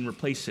foundation and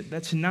replace it.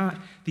 That's not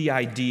the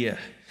idea.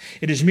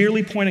 It is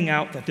merely pointing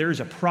out that there is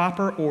a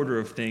proper order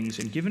of things,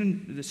 and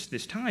given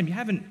this time, you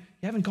haven't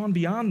gone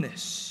beyond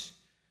this.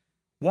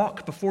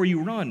 Walk before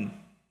you run.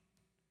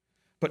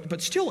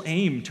 But still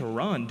aim to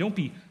run. Don't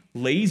be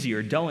lazy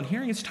or dull in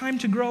hearing. It's time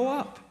to grow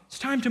up. It's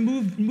time to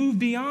move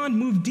beyond,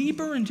 move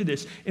deeper into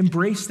this.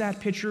 Embrace that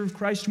picture of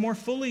Christ more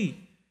fully.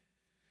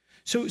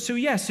 So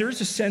yes, there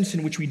is a sense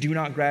in which we do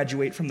not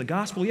graduate from the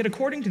gospel. Yet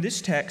according to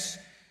this text,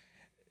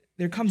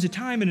 there comes a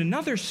time in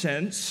another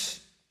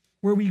sense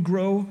where we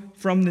grow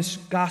from this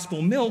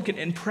gospel milk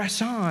and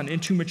press on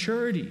into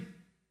maturity.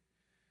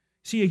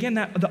 See, again,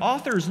 that the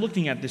author is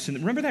looking at this, and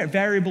remember that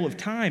variable of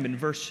time in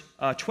verse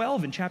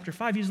 12 in chapter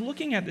 5. He's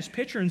looking at this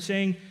picture and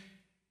saying,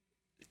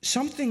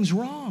 something's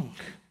wrong.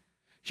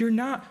 You're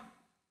not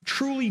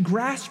truly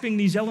grasping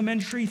these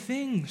elementary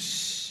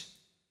things.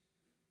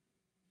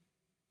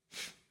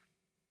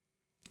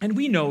 And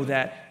we know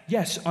that,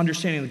 yes,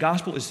 understanding the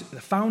gospel is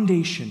the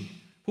foundation,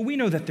 but we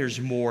know that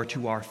there's more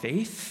to our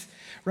faith,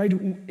 right?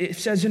 It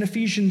says in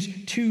Ephesians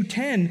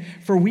 2:10,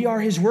 for we are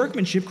his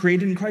workmanship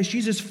created in Christ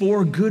Jesus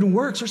for good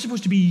works. They're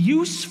supposed to be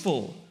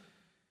useful.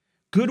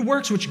 Good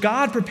works which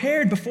God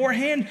prepared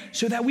beforehand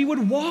so that we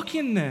would walk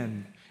in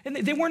them. And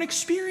they weren't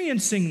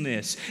experiencing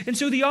this. And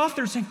so the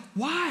author is saying,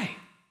 why?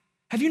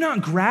 Have you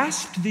not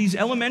grasped these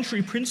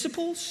elementary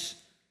principles?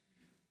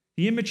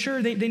 The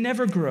immature, they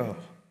never grow.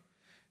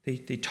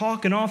 They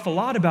talk an awful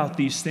lot about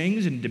these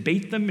things and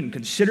debate them and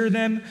consider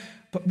them,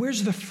 but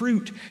where's the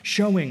fruit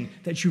showing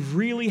that you've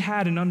really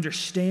had an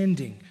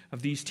understanding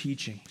of these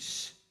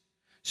teachings?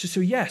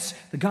 So yes,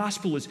 the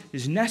gospel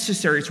is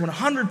necessary. It's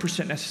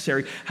 100%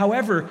 necessary.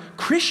 However,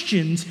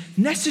 Christians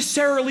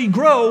necessarily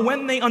grow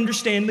when they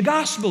understand the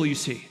gospel, you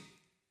see.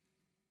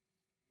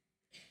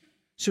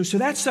 So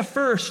that's the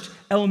first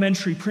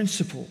elementary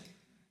principle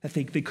that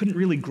they couldn't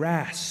really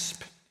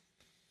grasp.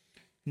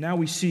 Now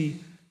we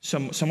see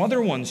some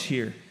other ones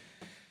here.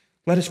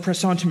 Let us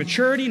press on to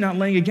maturity, not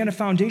laying again a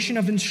foundation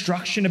of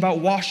instruction about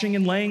washing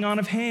and laying on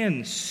of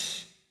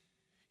hands.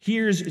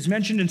 Here is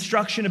mentioned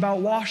instruction about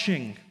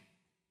washing.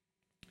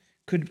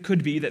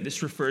 Could be that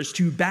this refers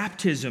to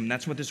baptism.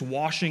 That's what this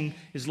washing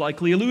is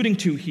likely alluding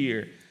to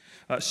here.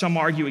 Some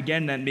argue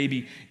again that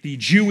maybe the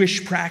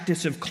Jewish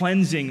practice of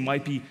cleansing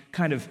might be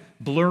kind of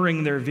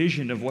blurring their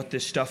vision of what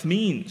this stuff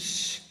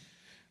means.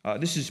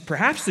 This is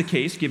perhaps the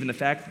case given the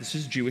fact that this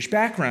is Jewish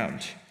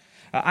background.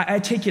 I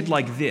take it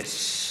like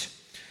this.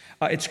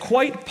 It's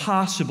quite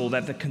possible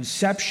that the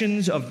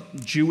conceptions of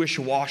Jewish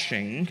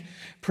washing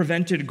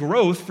prevented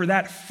growth for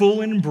that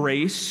full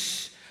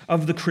embrace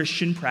of the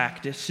Christian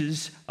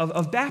practices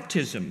of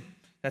baptism.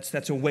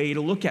 That's a way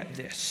to look at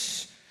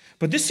this.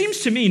 But this seems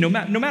to me, no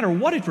matter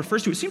what it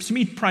refers to, it seems to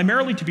me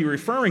primarily to be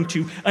referring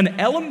to an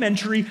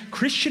elementary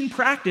Christian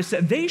practice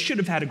that they should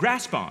have had a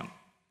grasp on.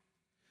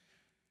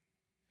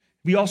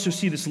 We also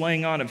see this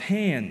laying on of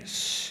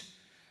hands.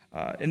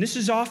 And this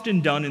is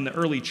often done in the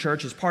early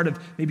church as part of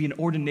maybe an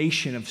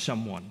ordination of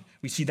someone.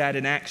 We see that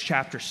in Acts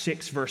chapter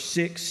 6, verse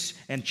 6,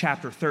 and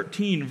chapter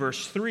 13,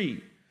 verse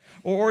 3.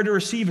 Or to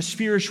receive a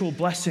spiritual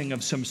blessing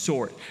of some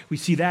sort. We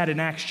see that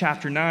in Acts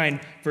chapter 9,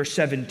 verse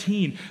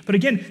 17. But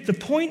again, the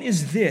point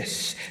is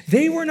this.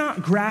 They were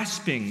not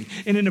grasping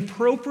in an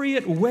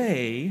appropriate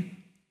way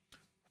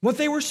what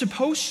they were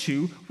supposed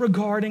to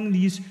regarding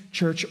these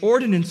church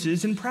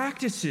ordinances and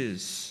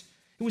practices.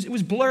 It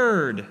was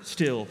blurred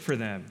still for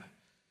them.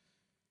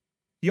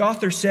 The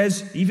author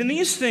says, even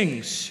these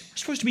things are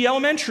supposed to be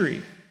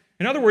elementary.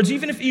 In other words,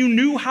 even if you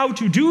knew how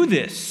to do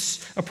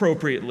this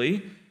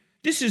appropriately,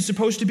 this is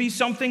supposed to be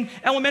something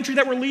elementary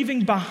that we're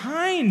leaving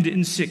behind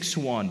in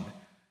 6:1.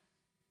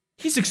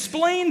 He's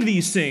explained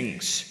these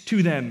things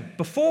to them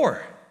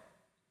before.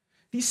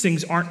 These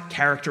things aren't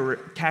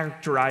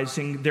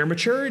characterizing their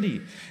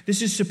maturity.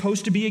 This is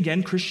supposed to be,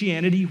 again,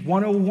 Christianity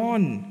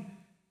 101.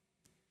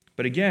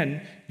 But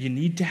again, you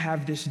need to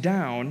have this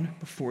down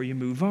before you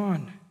move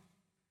on.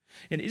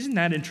 And isn't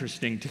that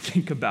interesting to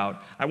think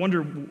about? I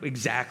wonder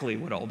exactly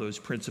what all those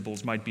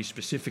principles might be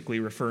specifically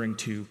referring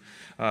to.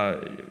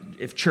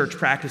 If church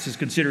practice is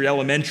considered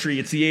elementary,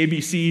 it's the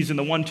ABCs and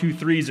the 1, 2,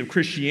 3s of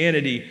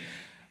Christianity.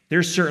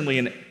 There's certainly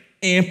an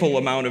ample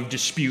amount of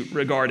dispute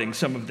regarding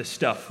some of the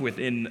stuff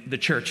within the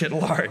church at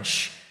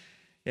large.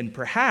 And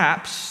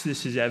perhaps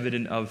this is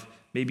evident of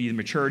maybe the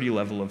maturity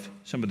level of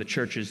some of the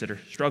churches that are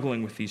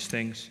struggling with these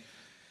things.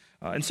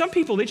 And some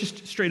people, they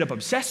just straight up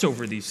obsess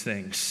over these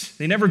things.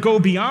 They never go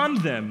beyond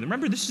them.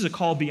 Remember, this is a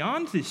call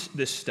beyond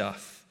this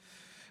stuff.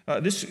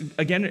 This,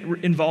 again,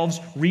 involves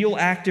real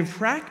active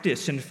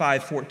practice in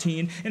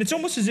 5:14. And it's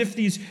almost as if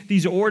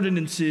these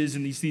ordinances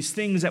and these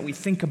things that we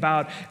think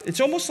about,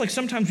 it's almost like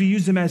sometimes we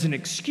use them as an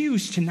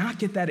excuse to not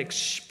get that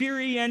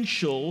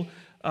experiential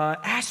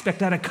aspect,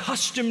 that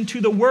accustomed to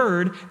the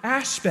word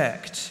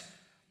aspect.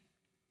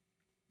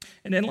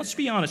 And then let's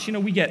be honest,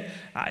 we get,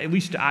 at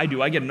least I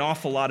do, I get an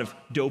awful lot of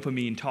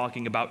dopamine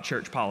talking about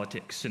church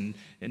politics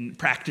and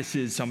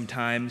practices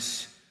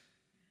sometimes.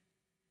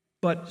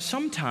 But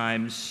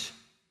sometimes,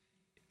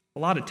 a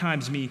lot of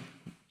times me,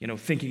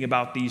 thinking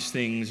about these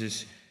things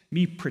is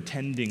me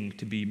pretending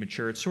to be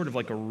mature. It's sort of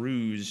like a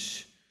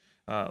ruse,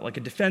 like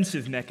a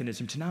defensive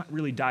mechanism to not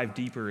really dive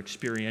deeper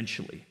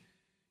experientially.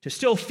 To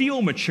still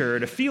feel mature,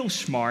 to feel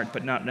smart,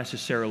 but not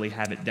necessarily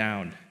have it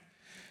down.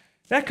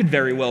 That could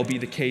very well be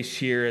the case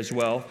here as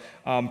well.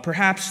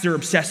 Perhaps they're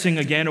obsessing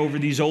again over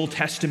these Old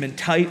Testament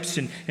types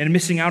and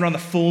missing out on the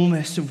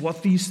fullness of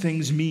what these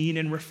things mean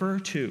and refer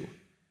to.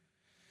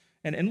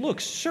 And look,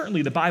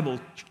 certainly the Bible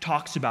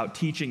talks about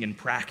teaching and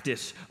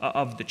practice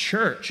of the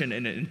church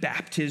and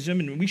baptism,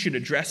 and we should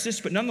address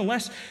this, but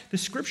nonetheless, the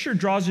Scripture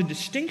draws a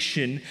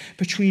distinction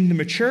between the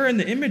mature and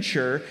the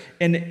immature,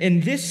 and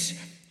this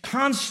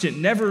constant,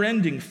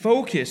 never-ending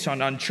focus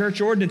on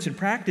church ordinance and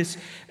practice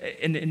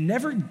and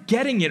never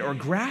getting it or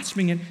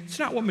grasping it, it's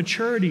not what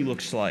maturity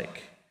looks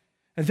like.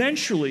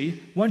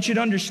 Eventually, one should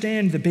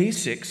understand the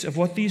basics of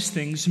what these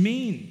things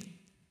mean.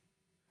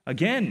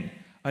 Again,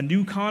 a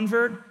new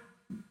convert,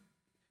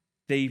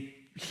 they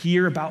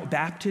hear about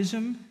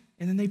baptism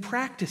and then they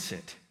practice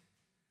it.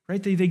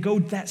 Right? They go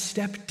that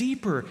step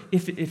deeper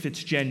if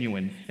it's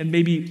genuine. And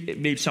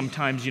maybe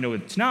sometimes,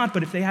 it's not,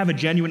 but if they have a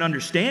genuine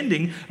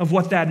understanding of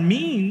what that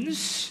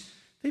means,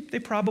 they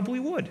probably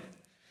would.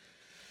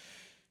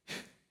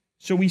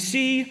 So we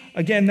see,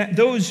 again, that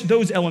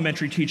those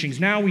elementary teachings.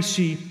 Now we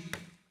see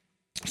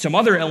some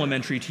other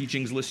elementary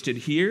teachings listed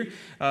here.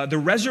 The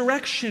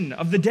resurrection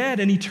of the dead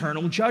and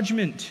eternal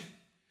judgment.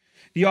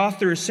 The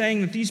author is saying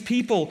that these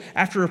people,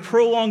 after a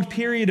prolonged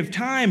period of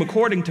time,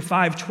 according to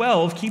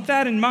 5:12, keep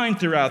that in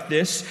mind throughout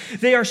this,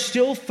 they are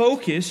still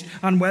focused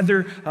on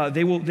whether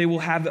they will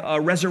have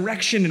a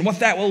resurrection and what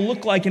that will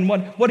look like and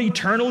what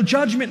eternal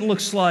judgment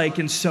looks like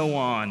and so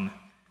on.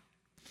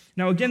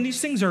 Now again, these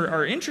things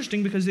are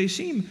interesting because they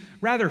seem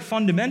rather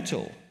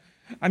fundamental.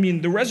 I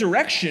mean, the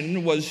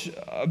resurrection was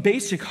a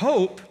basic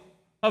hope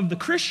of the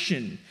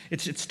Christian.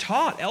 It's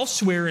taught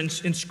elsewhere in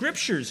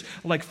scriptures,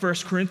 like 1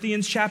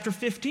 Corinthians chapter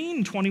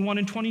 15, 21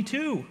 and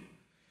 22.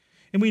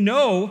 And we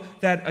know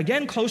that,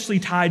 again, closely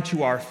tied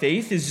to our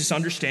faith is this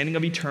understanding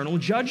of eternal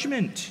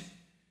judgment.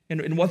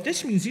 And what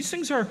this means, these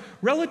things are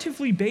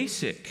relatively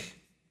basic.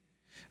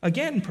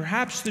 Again,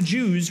 perhaps the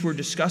Jews were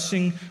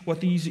discussing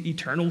what these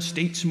eternal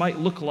states might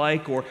look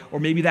like, or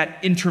maybe that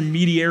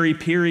intermediary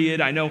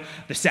period. I know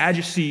the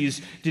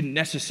Sadducees didn't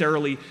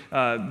necessarily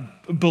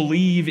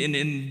believe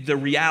in the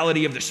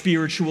reality of the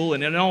spiritual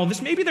and all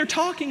this. Maybe they're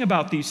talking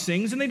about these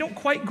things and they don't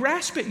quite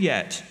grasp it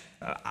yet.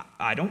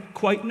 I don't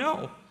quite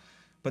know,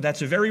 but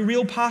that's a very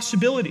real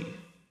possibility.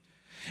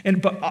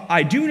 But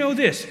I do know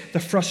this: the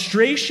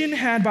frustration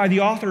had by the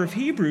author of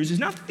Hebrews is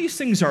not that these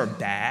things are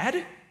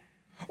bad,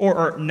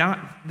 or not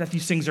that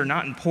these things are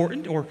not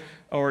important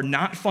or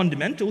not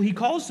fundamental. He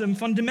calls them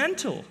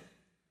fundamental.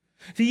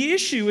 The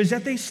issue is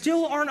that they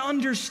still aren't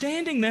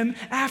understanding them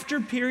after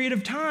a period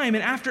of time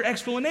and after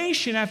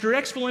explanation after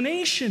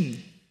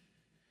explanation.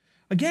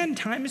 Again,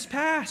 time has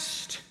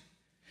passed,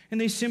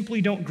 and they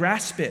simply don't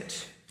grasp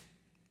it.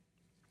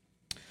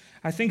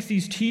 I think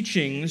these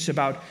teachings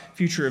about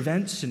future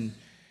events and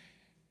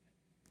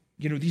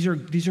these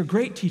are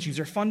great teachings.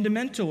 They're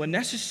fundamental and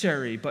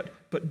necessary,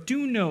 but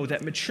do know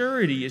that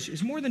maturity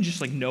is more than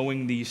just like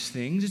knowing these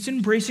things. It's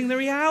embracing the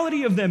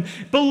reality of them,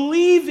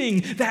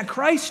 believing that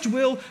Christ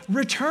will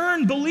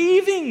return,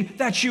 believing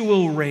that you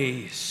will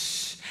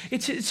raise.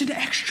 It's an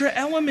extra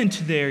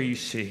element there, you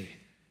see.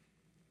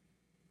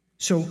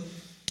 So,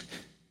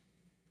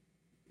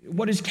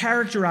 what is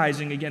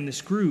characterizing, again,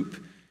 this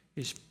group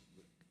is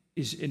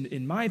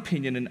in my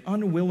opinion, an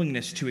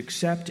unwillingness to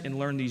accept and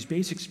learn these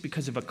basics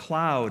because of a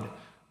cloud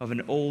of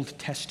an Old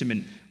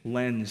Testament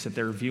lens that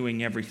they're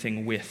viewing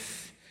everything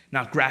with,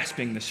 not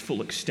grasping this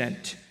full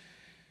extent.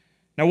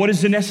 Now, what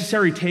is the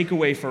necessary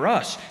takeaway for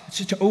us? It's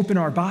just to open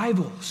our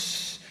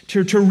Bibles,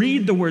 to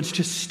read the words,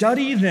 to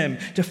study them,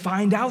 to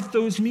find out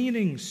those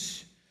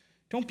meanings.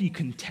 Don't be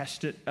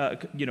content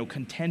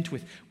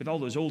with all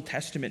those Old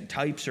Testament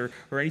types or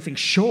anything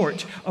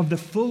short of the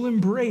full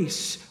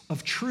embrace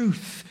of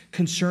truth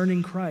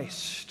concerning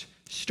Christ.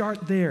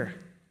 Start there.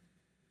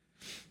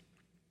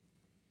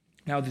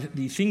 Now,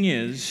 the thing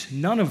is,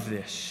 none of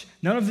this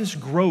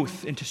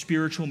growth into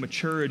spiritual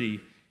maturity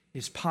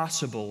is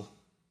possible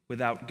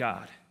without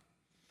God.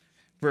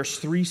 Verse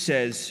 3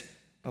 says,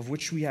 of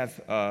which we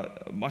have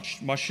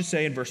much to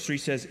say, and verse 3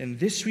 says, and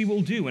this we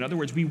will do. In other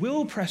words, we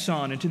will press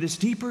on into this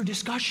deeper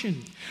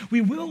discussion. We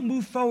will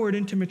move forward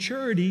into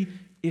maturity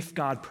if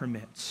God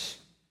permits.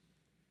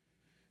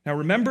 Now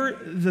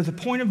remember, the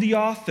point of the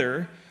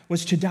author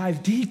was to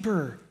dive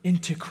deeper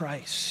into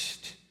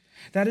Christ.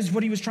 That is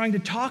what he was trying to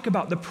talk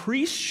about, the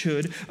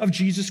priesthood of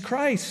Jesus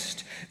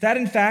Christ. That,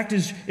 in fact,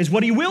 is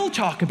what he will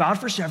talk about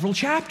for several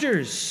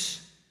chapters.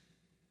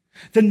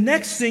 The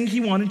next thing he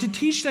wanted to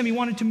teach them, he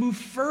wanted to move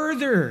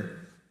further.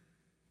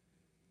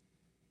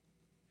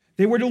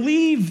 They were to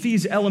leave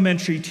these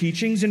elementary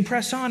teachings and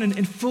press on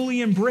and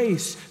fully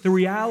embrace the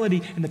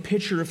reality and the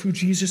picture of who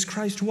Jesus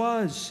Christ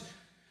was.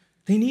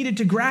 They needed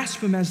to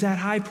grasp him as that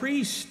high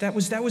priest. That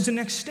was the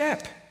next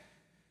step.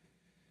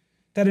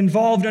 That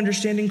involved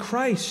understanding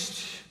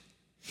Christ.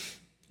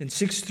 And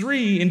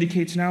 6:3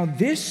 indicates now,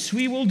 this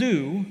we will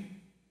do,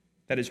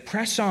 that is,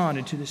 press on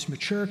into this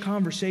mature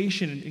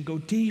conversation and go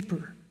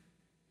deeper,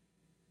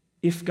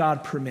 if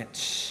God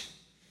permits.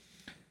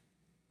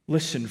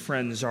 Listen,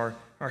 friends, our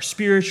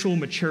spiritual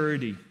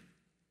maturity,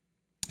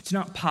 it's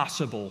not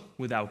possible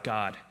without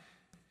God.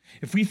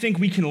 If we think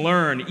we can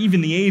learn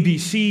even the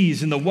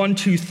ABCs and the 1,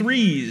 2,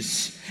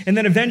 3s, and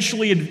then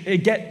eventually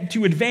get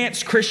to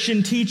advanced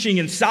Christian teaching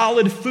and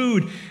solid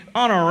food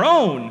on our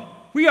own,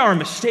 we are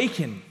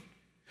mistaken.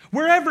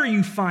 Wherever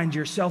you find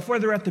yourself,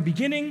 whether at the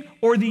beginning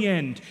or the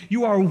end,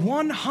 you are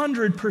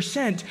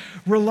 100%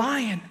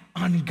 reliant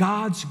on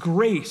God's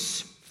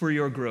grace for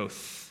your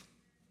growth.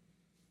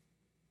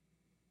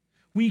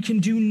 We can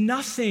do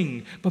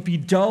nothing but be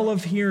dull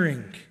of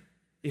hearing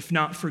if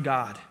not for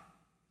God.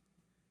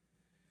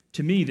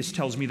 To me, this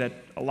tells me that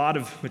a lot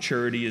of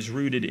maturity is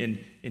rooted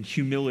in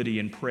humility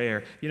and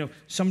prayer.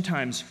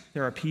 Sometimes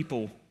there are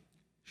people,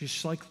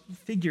 just like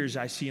figures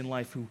I see in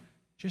life, who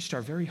just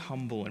are very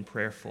humble and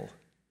prayerful.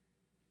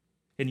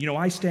 And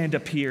I stand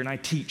up here and I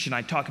teach and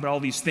I talk about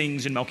all these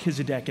things in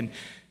Melchizedek, and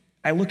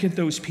I look at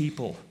those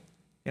people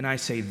and I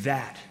say,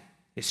 that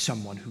is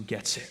someone who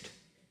gets it.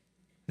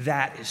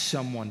 That is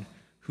someone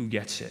who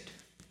gets it.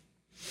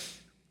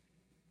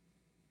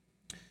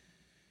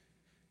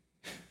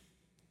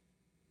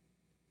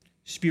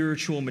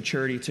 Spiritual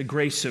maturity, it's a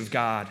grace of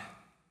God.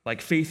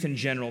 Like faith in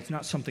general, it's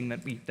not something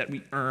that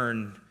we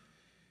earn.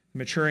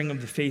 Maturing of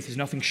the faith is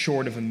nothing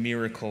short of a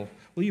miracle.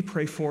 Will you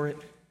pray for it?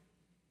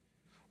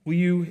 Will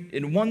you,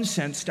 in one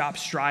sense, stop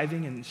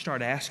striving and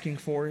start asking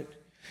for it?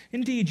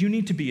 Indeed, you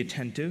need to be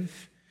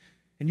attentive,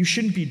 and you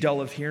shouldn't be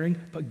dull of hearing,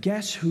 but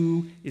guess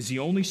who is the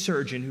only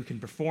surgeon who can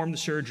perform the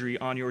surgery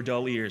on your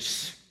dull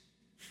ears?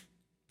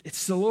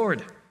 It's the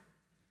Lord.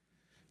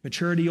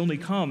 Maturity only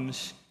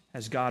comes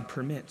as God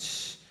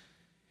permits.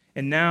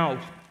 And now,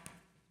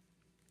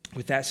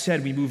 with that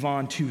said, we move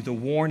on to the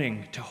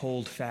warning to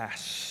hold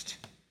fast.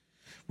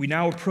 We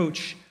now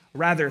approach a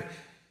rather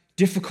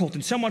difficult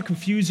and somewhat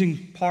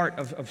confusing part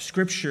of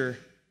Scripture,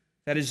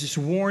 that is this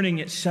warning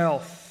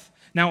itself,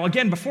 Now,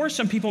 again, before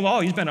some people,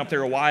 he's been up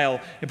there a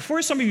while, and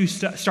before some of you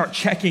start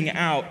checking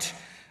out,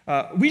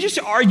 we just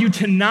argue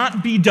to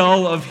not be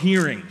dull of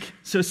hearing.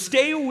 So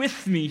stay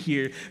with me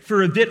here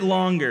for a bit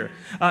longer.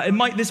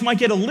 This might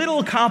get a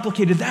little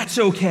complicated. That's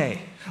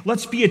okay.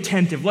 Let's be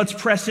attentive. Let's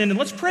press in, and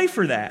let's pray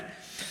for that.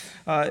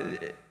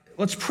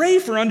 Let's pray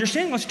for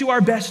understanding. Let's do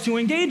our best to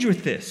engage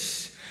with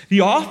this.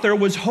 The author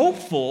was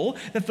hopeful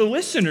that the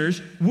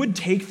listeners would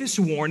take this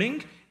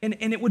warning and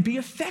it would be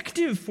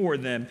effective for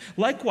them.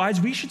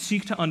 Likewise, we should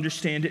seek to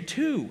understand it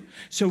too.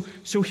 So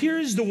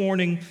here's the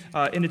warning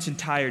in its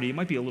entirety. It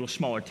might be a little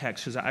smaller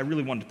text because I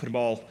really wanted to put them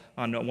all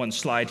on one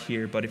slide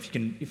here, but if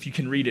you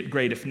can read it,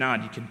 great. If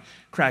not, you can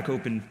crack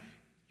open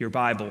your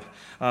Bible.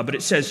 But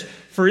it says,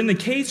 "For in the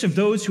case of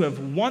those who have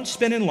once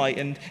been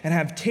enlightened and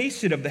have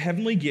tasted of the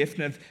heavenly gift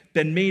and have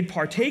been made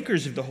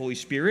partakers of the Holy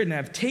Spirit and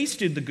have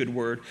tasted the good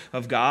word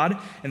of God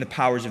and the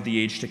powers of the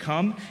age to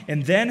come,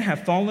 and then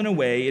have fallen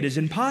away, it is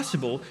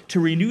impossible to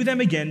renew them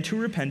again to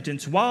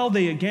repentance while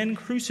they again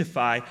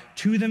crucify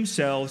to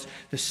themselves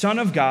the Son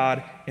of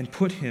God and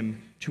put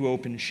him to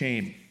open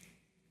shame."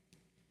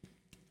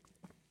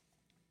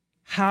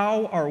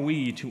 How are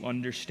we to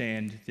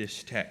understand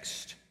this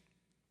text?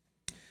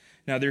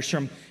 Now, there's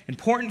some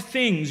important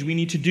things we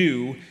need to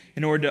do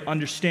in order to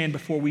understand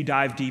before we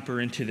dive deeper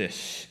into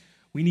this.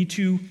 We need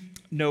to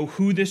know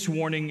who this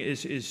warning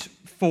is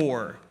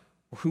for,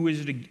 or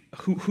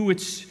who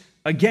it's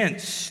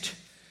against.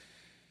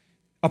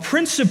 A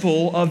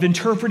principle of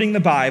interpreting the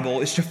Bible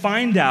is to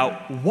find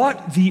out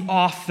what the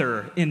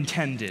author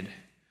intended.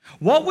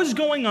 What was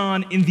going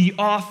on in the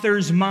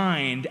author's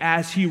mind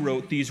as he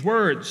wrote these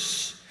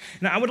words?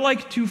 Now, I would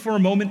like to, for a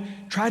moment,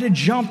 try to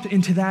jump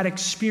into that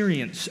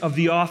experience of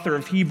the author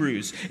of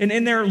Hebrews. And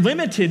in their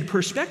limited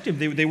perspective,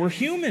 they were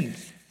human.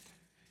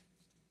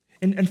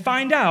 And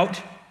find out,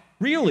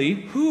 really,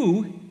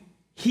 who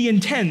he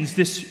intends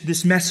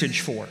this message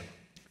for.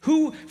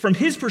 Who, from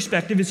his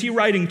perspective, is he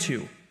writing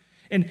to?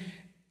 And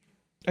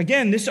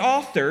again, this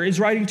author is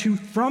writing to,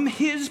 from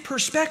his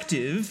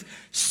perspective,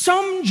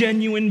 some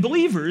genuine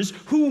believers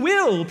who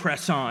will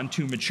press on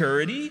to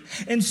maturity,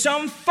 and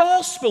some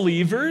false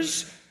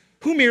believers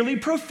who merely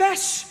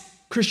profess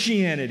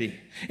Christianity.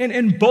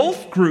 And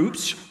both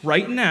groups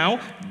right now,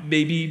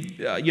 maybe,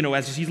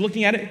 as he's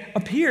looking at it,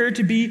 appear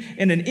to be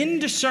in an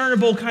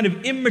indiscernible kind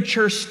of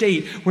immature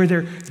state where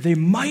they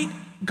might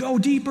go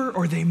deeper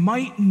or they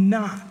might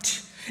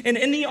not.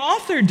 And the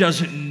author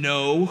doesn't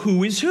know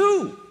who is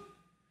who.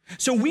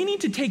 So we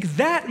need to take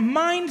that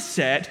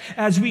mindset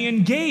as we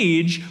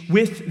engage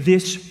with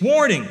this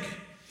warning.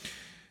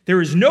 There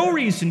is no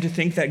reason to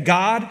think that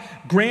God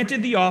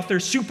granted the author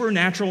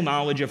supernatural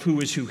knowledge of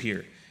who is who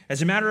here.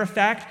 As a matter of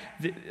fact,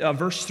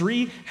 verse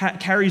 3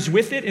 carries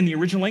with it in the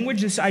original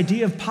language this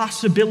idea of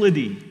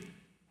possibility.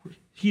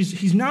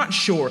 He's not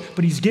sure,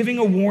 but he's giving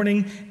a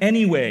warning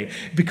anyway,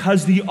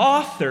 because the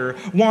author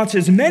wants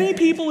as many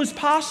people as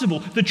possible,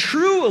 the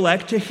true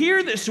elect, to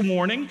hear this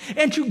warning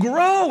and to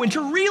grow and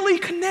to really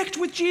connect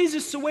with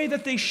Jesus the way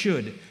that they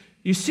should.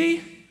 You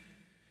see?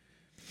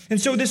 And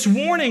so this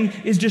warning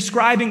is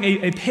describing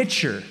a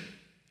picture.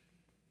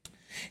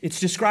 It's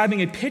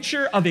describing a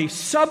picture of a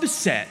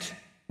subset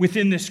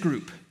within this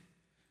group,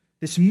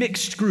 this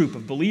mixed group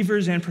of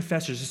believers and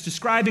professors. It's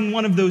describing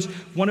one of those,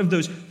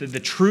 the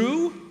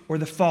true or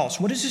the false.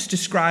 What is this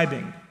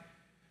describing?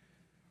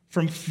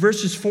 From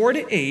verses 4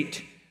 to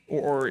 8,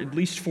 or at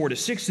least 4 to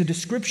 6, the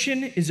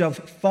description is of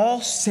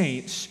false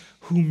saints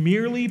who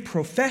merely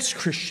profess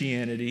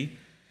Christianity.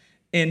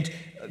 And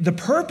the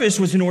purpose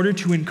was in order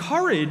to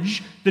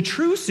encourage the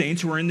true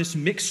saints who are in this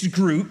mixed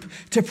group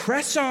to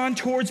press on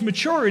towards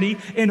maturity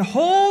and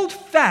hold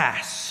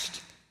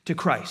fast to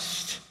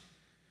Christ.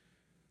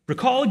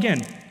 Recall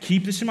again,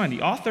 keep this in mind,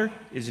 the author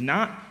is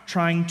not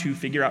trying to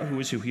figure out who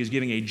is who. He is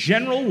giving a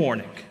general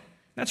warning.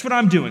 That's what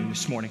I'm doing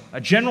this morning,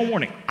 a general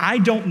warning. I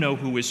don't know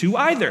who is who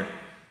either.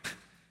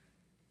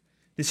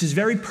 This is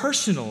very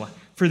personal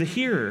for the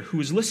hearer who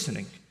is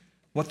listening,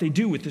 what they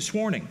do with this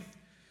warning.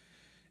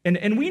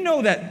 And we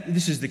know that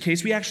this is the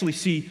case. We actually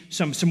see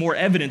some more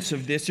evidence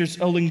of this. There's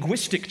a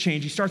linguistic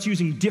change. He starts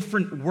using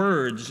different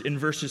words in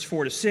verses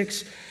 4 to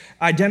 6,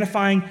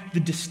 identifying the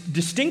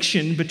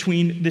distinction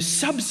between the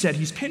subset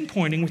he's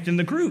pinpointing within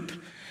the group.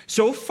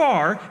 So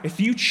far, if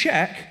you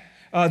check,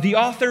 the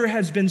author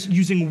has been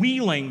using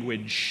we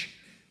language.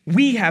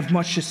 We have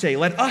much to say.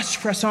 Let us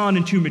press on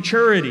into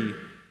maturity.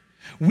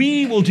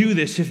 We will do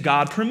this if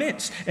God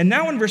permits. And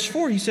now in verse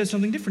 4, he says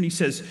something different. He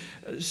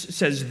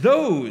says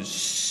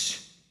those.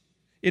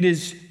 It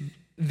is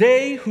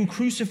they who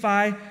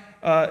crucify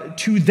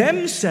to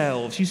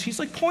themselves. He's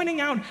like pointing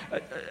out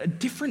a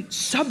different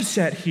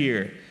subset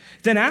here.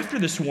 Then after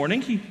this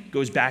warning, he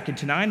goes back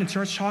into 9 and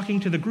starts talking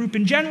to the group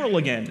in general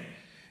again,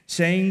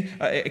 saying,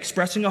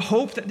 expressing a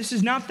hope that this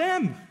is not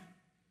them.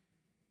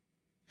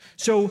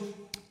 So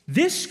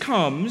this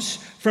comes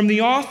from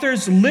the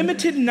author's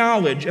limited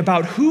knowledge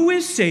about who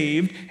is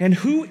saved and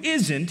who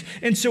isn't,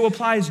 and so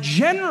applies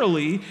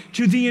generally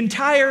to the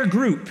entire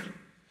group.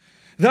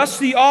 Thus,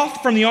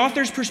 from the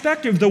author's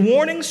perspective, the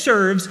warning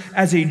serves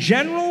as a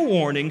general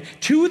warning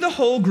to the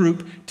whole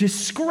group,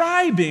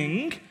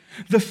 describing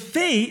the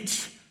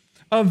fate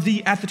of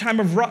the, at the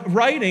time of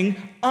writing,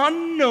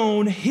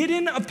 unknown,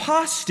 hidden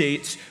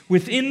apostates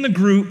within the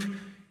group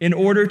in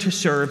order to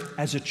serve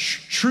as a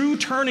true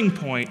turning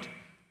point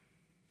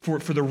for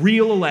the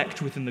real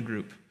elect within the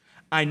group.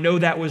 I know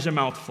that was a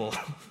mouthful,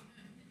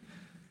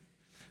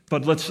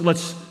 but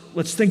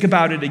let's think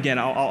about it again.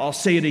 I'll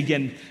say it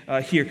again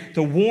here.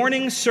 The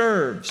warning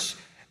serves,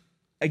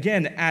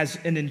 again, as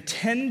an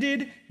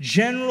intended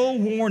general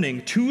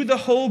warning to the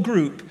whole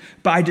group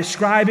by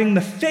describing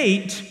the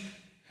fate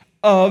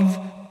of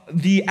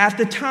the, at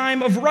the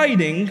time of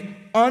writing,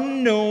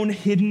 unknown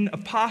hidden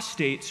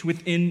apostates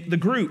within the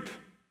group.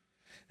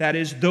 That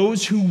is,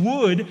 those who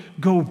would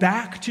go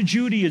back to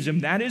Judaism.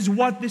 That is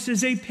what this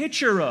is a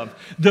picture of.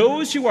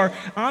 Those who are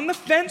on the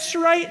fence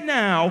right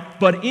now,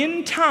 but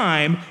in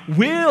time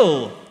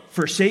will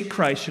forsake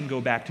Christ and go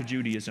back to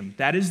Judaism.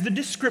 That is the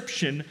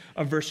description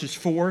of verses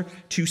 4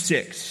 to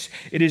 6.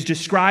 It is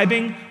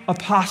describing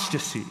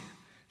apostasy.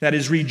 That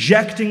is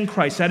rejecting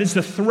Christ. That is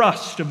the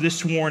thrust of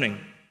this warning.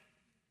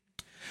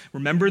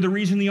 Remember the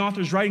reason the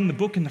author is writing the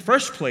book in the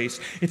first place?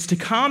 It's to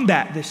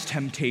combat this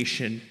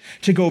temptation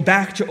to go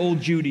back to old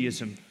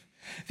Judaism.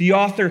 The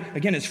author,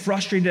 again, is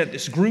frustrated at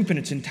this group in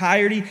its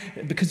entirety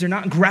because they're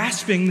not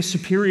grasping the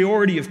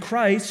superiority of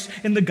Christ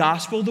and the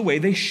gospel the way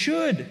they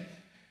should.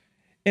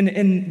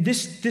 And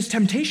this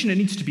temptation, it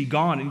needs to be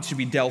gone. It needs to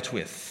be dealt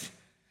with.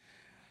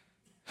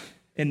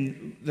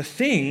 And the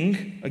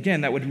thing,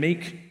 again, that would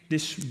make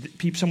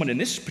someone in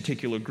this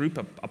particular group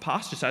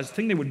apostatize, the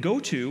thing they would go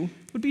to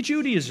would be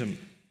Judaism.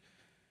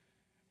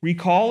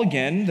 Recall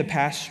again the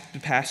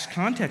past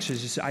context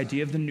is this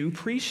idea of the new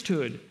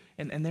priesthood,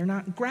 and they're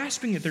not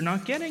grasping it, they're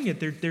not getting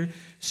it.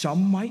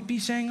 Some might be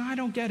saying, I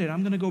don't get it,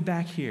 I'm going to go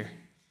back here.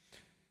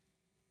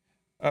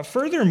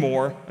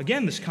 Furthermore,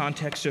 again, this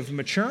context of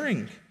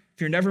maturing.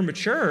 If you're never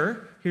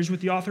mature, here's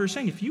what the author is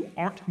saying. If you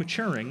aren't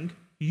maturing,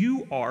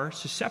 you are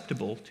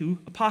susceptible to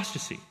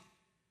apostasy.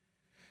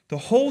 The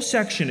whole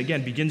section,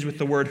 again, begins with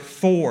the word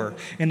for,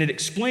 and it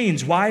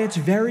explains why it's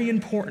very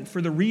important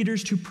for the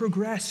readers to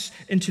progress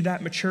into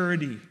that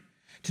maturity,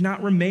 to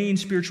not remain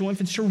spiritual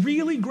infants, to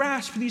really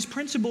grasp these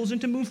principles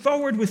and to move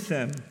forward with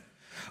them.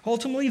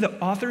 Ultimately, the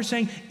author is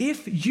saying,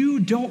 if you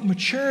don't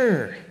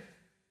mature,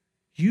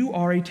 you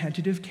are a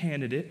tentative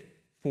candidate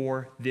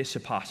for this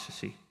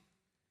apostasy.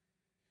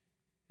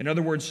 In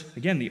other words,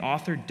 again, the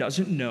author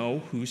doesn't know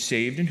who's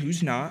saved and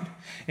who's not,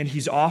 and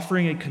he's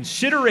offering a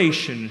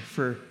consideration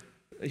for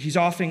He's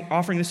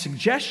offering this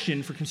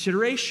suggestion for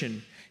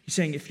consideration. He's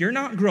saying, if you're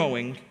not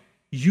growing,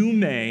 you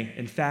may,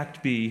 in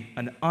fact, be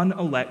an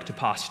unelect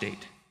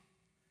apostate.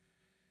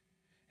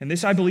 And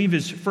this, I believe,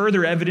 is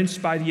further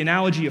evidenced by the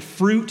analogy of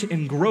fruit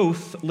and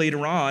growth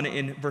later on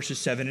in verses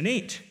 7 and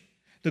 8.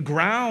 The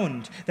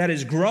ground that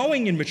is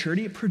growing in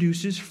maturity, it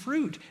produces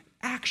fruit,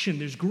 action,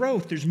 there's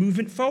growth, there's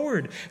movement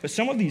forward. But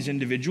some of these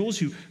individuals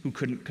who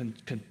couldn't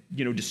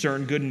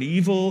discern good and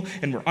evil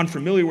and were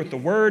unfamiliar with the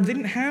word, they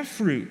didn't have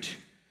fruit.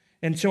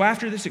 And so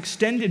after this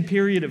extended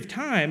period of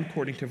time,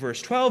 according to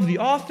verse 12, the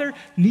author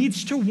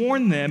needs to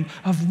warn them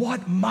of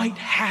what might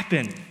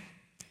happen.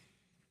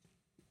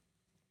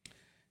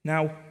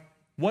 Now,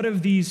 what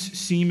of these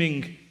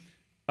seeming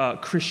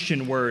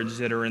Christian words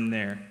that are in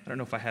there? I don't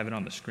know if I have it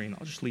on the screen.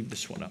 I'll just leave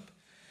this one up.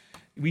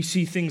 We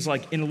see things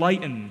like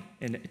enlighten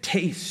and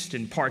taste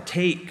and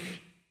partake.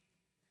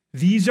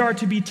 These are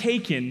to be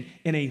taken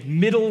in a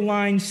middle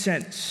line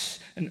sense.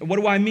 And what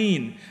do I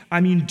mean?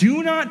 I mean,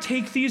 do not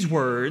take these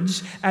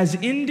words as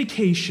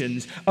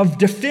indications of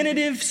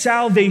definitive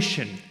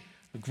salvation.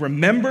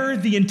 Remember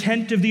the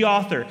intent of the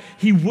author.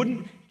 He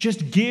wouldn't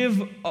just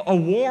give a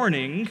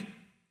warning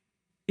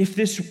if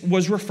this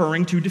was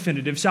referring to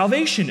definitive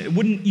salvation. It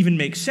wouldn't even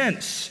make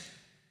sense.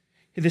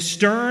 The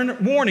stern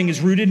warning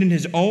is rooted in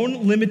his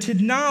own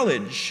limited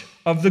knowledge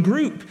of the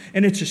group,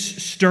 and it's a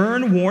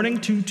stern warning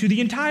to the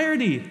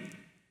entirety.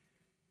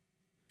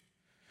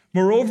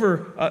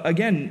 Moreover,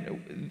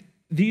 again,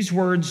 these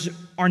words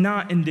are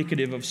not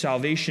indicative of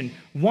salvation.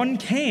 One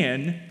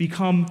can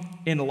become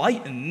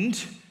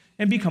enlightened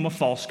and become a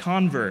false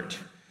convert.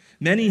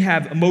 Many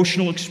have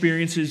emotional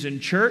experiences in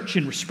church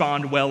and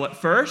respond well at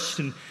first,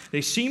 and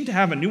they seem to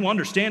have a new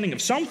understanding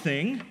of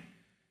something,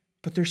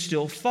 but they're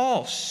still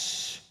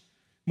false.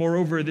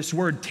 Moreover, this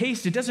word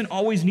taste, it doesn't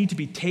always need to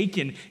be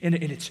taken in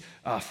its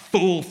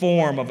full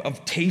form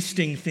of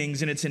tasting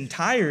things in its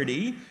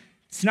entirety.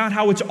 It's not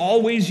how it's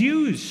always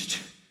used.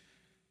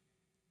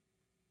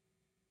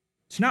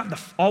 It's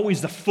not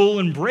always the full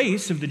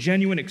embrace of the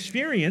genuine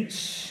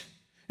experience.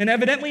 And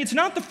evidently, it's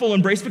not the full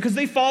embrace because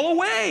they fall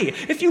away.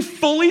 If you've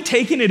fully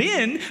taken it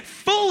in,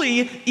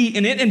 fully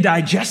eaten it and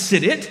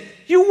digested it,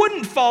 you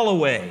wouldn't fall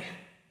away.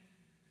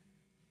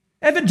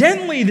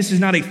 Evidently, this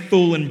is not a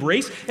full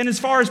embrace. And as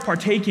far as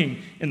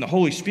partaking in the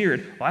Holy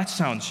Spirit, well, that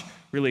sounds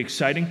really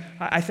exciting.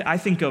 I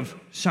think of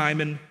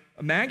Simon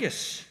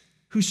Magus,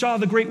 who saw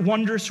the great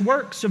wondrous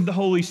works of the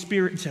Holy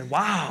Spirit and said,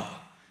 wow,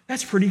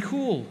 that's pretty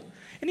cool.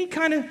 And he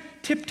kind of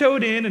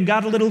tiptoed in and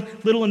got a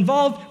little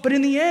involved, but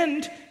in the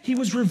end, he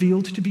was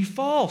revealed to be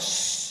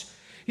false.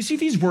 You see,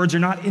 these words are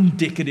not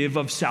indicative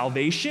of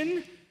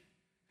salvation.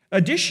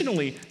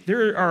 Additionally,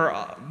 there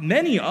are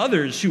many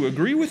others who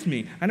agree with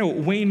me. I know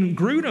Wayne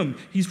Grudem,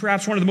 he's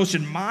perhaps one of the most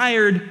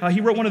admired,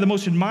 he wrote one of the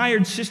most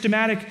admired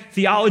systematic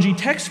theology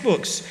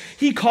textbooks.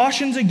 He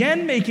cautions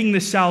against making the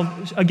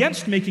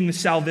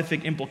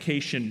salvific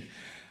implication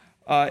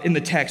in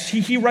the text.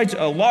 He writes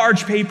a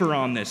large paper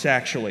on this,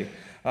 actually.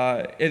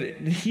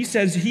 He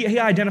says he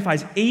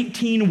identifies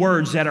 18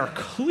 words that are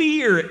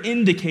clear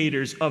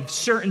indicators of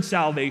certain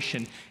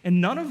salvation, and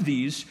none of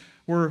these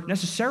were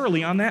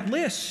necessarily on that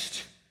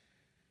list.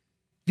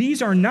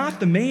 These are not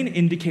the main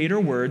indicator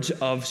words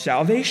of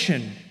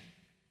salvation.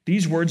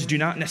 These words do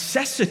not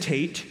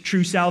necessitate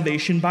true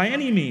salvation by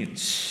any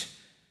means.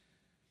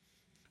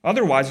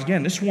 Otherwise,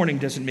 again, this warning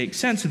doesn't make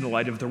sense in the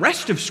light of the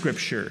rest of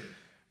Scripture,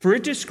 for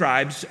it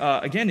describes,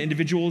 again,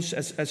 individuals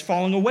as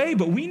falling away.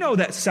 But we know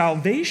that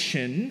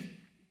salvation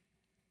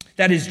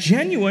that is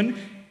genuine,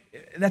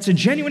 that's a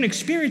genuine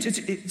experience.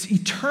 It's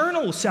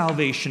eternal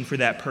salvation for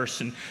that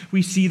person.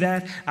 We see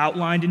that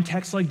outlined in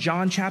texts like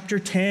John chapter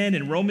 10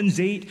 and Romans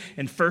 8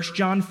 and 1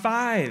 John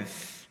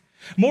 5.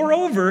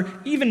 Moreover,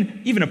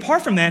 even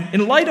apart from that,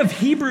 in light of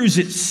Hebrews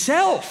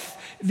itself,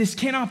 this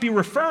cannot be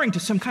referring to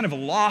some kind of a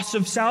loss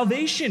of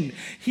salvation.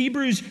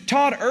 Hebrews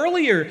taught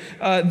earlier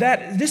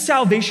that this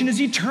salvation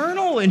is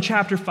eternal in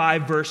chapter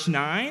 5, verse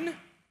 9.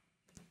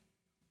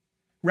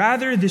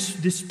 Rather,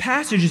 this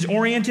passage is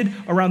oriented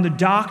around the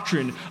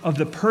doctrine of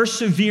the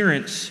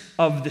perseverance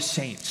of the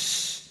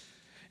saints.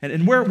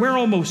 And we're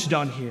almost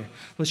done here.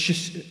 Let's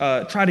just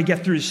try to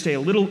get through to stay a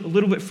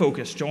little bit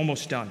focused.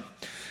 Almost done.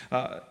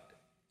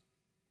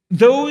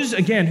 Those,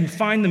 again, who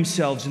find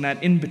themselves in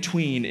that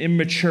in-between,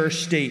 immature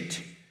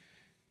state,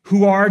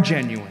 who are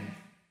genuine,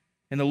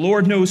 and the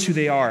Lord knows who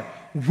they are,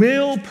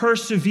 will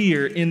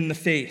persevere in the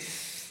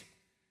faith.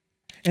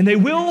 And they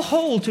will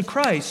hold to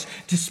Christ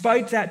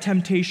despite that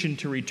temptation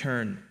to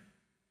return.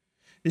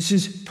 This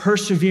is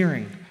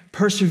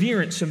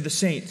perseverance of the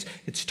saints.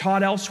 It's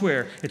taught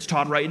elsewhere. It's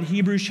taught right in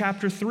Hebrews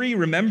chapter 3.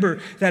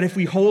 Remember that if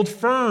we hold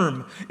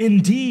firm,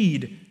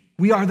 indeed,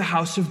 we are the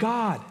house of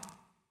God.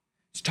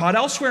 It's taught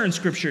elsewhere in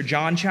Scripture,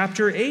 John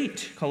chapter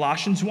 8,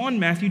 Colossians 1,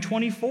 Matthew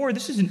 24.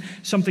 This isn't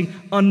something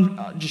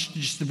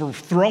just we're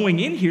throwing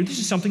in here. This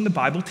is something the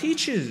Bible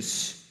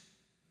teaches.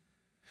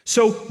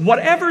 So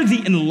whatever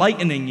the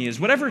enlightening is,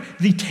 whatever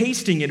the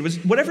tasting it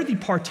was, whatever the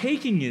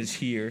partaking is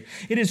here,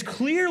 it is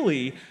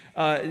clearly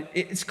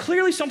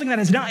something that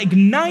has not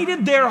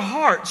ignited their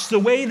hearts the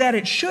way that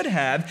it should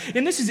have,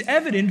 and this is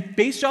evident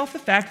based off the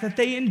fact that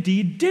they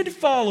indeed did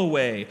fall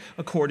away,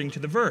 according to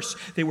the verse.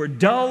 They were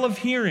dull of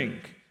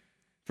hearing.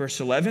 Verse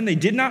 11, they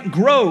did not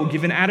grow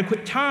given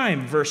adequate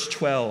time. Verse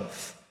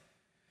 12,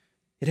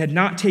 it had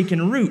not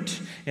taken root,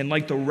 and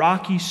like the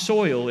rocky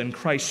soil in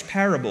Christ's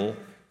parable,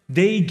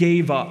 they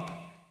gave up,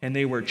 and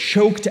they were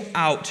choked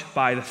out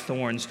by the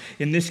thorns.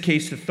 In this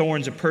case, the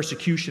thorns of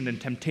persecution and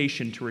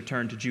temptation to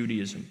return to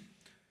Judaism.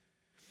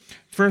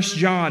 1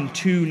 John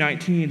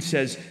 2:19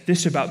 says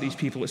this about these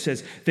people. It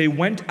says, they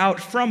went out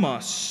from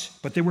us,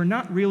 but they were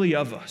not really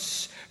of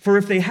us. For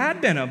if they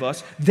had been of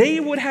us, they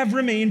would have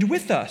remained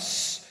with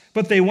us.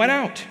 But they went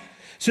out,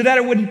 so that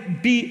it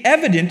would be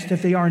evident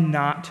that they are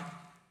not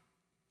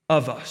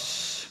of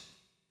us.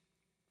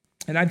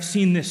 And I've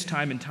seen this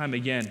time and time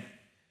again.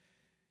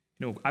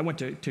 I went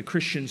to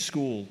Christian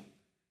school.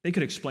 They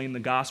could explain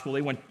the gospel.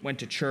 They went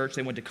to church.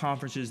 They went to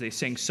conferences. They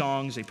sang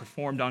songs. They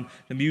performed on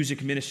the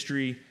music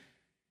ministry.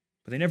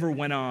 But they never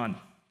went on.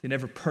 They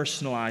never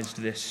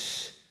personalized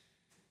this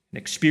and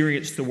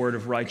experienced the word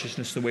of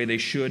righteousness the way they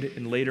should,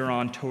 and later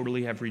on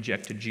totally have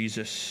rejected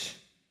Jesus.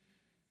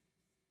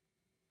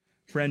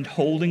 Friend,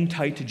 holding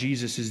tight to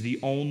Jesus is the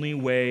only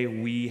way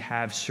we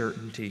have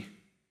certainty.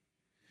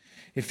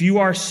 If you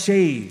are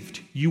saved,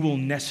 you will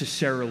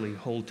necessarily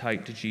hold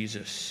tight to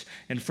Jesus.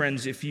 And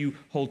friends, if you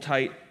hold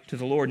tight to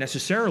the Lord,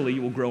 necessarily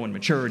you will grow in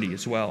maturity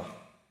as well.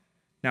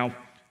 Now,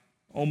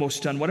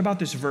 almost done. What about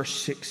this verse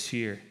 6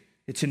 here?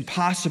 It's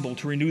impossible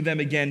to renew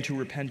them again to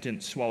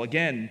repentance, while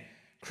again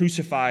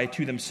crucify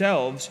to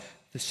themselves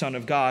the Son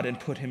of God and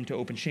put him to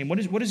open shame.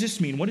 What does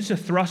this mean? What is the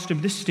thrust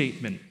of this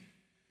statement?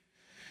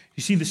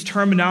 You see, this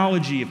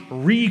terminology of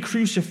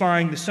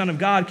re-crucifying the Son of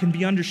God can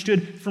be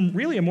understood from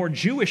really a more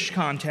Jewish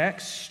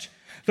context.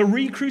 The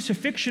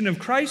re-crucifixion of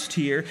Christ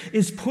here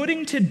is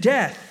putting to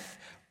death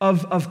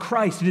of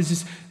Christ. It is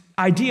this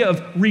idea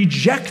of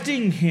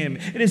rejecting him.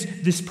 It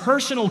is this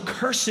personal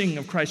cursing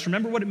of Christ.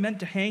 Remember what it meant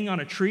to hang on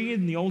a tree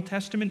in the Old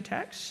Testament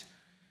text?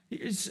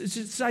 It's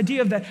this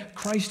idea of that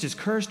Christ is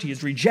cursed. He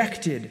is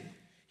rejected.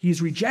 He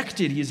is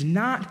rejected. He is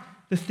not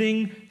the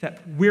thing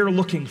that we're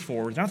looking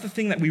for, not the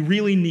thing that we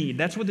really need.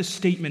 That's what this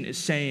statement is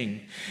saying.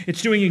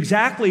 It's doing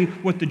exactly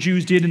what the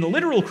Jews did in the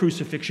literal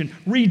crucifixion,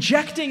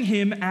 rejecting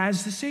him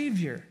as the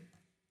Savior.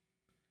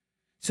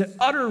 It's an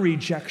utter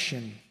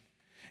rejection.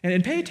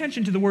 And pay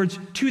attention to the words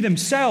to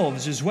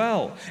themselves as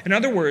well. In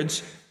other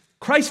words,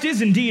 Christ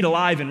is indeed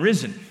alive and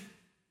risen.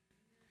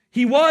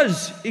 He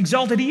was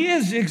exalted. He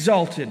is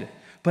exalted.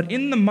 But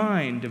in the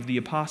mind of the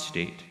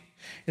apostate,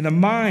 in the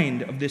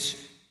mind of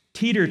this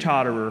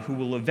teeter-totterer who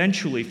will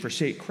eventually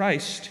forsake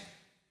Christ,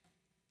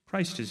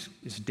 Christ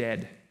is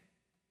dead,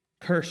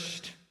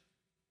 cursed.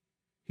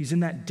 He's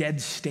in that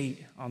dead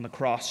state on the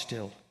cross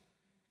still.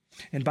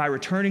 And by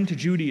returning to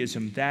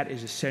Judaism, that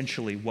is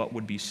essentially what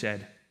would be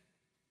said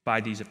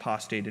by these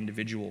apostate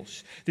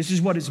individuals. This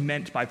is what is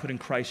meant by putting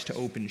Christ to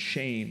open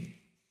shame.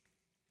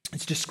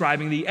 It's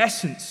describing the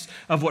essence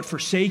of what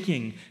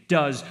forsaking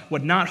does,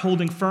 what not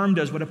holding firm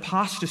does, what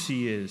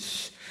apostasy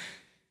is.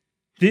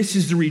 This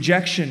is the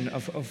rejection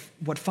of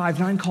what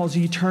 5:9 calls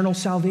the eternal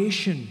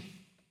salvation.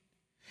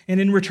 And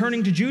in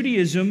returning to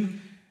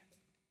Judaism,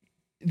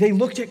 they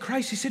looked at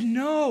Christ. They said,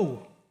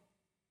 no.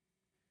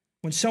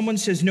 When someone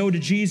says no to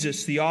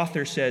Jesus, the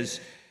author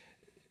says,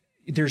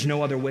 there's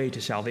no other way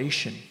to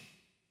salvation.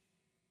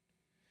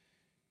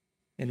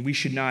 And we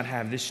should not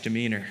have this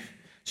demeanor.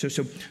 So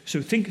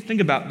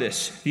think about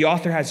this. The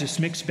author has this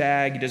mixed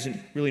bag. He doesn't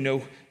really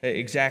know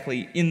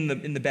exactly in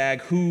the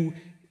bag who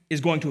is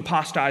going to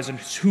apostatize and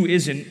who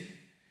isn't.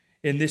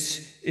 And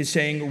this is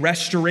saying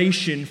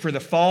restoration for the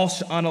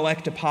false,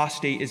 unelect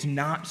apostate is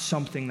not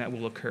something that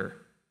will occur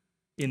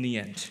in the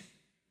end.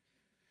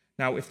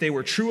 Now, if they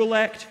were true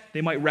elect,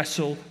 they might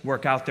wrestle,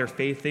 work out their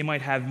faith. They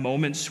might have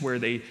moments where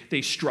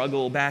they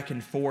struggle back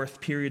and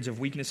forth, periods of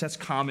weakness. That's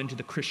common to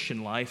the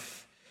Christian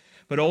life.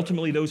 But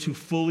ultimately, those who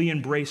fully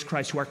embrace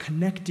Christ, who are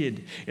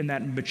connected in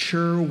that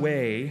mature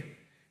way,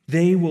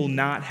 they will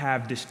not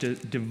have this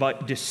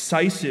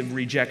decisive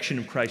rejection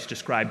of Christ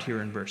described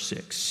here in verse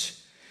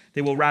 6.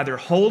 They will rather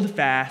hold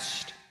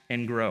fast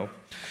and grow.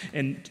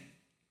 And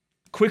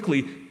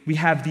quickly, we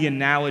have the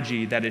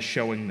analogy that is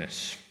showing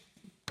this.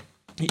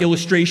 The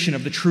illustration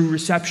of the true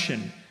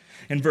reception.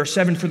 In verse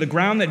 7, for the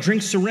ground that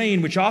drinks the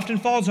rain, which often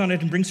falls on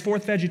it and brings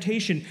forth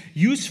vegetation,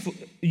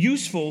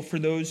 useful for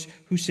those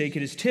whose sake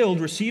it is tilled,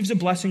 receives a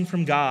blessing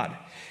from God.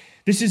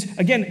 This is,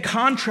 again,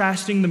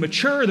 contrasting the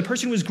mature, the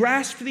person who has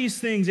grasped these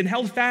things and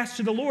held fast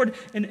to the Lord,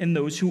 and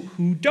those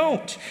who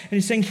don't. And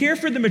he's saying here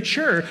for the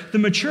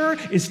mature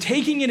is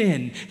taking it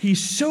in.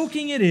 He's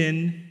soaking it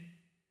in.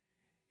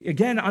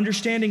 Again,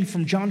 understanding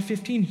from John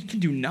 15, he can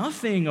do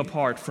nothing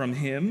apart from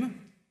him.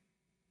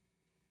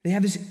 They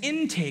have this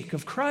intake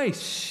of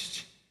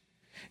Christ.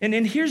 And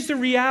here's the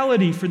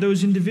reality for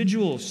those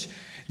individuals.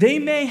 They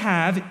may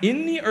have,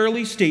 in the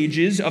early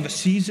stages of a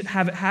season,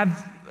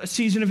 have a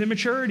season of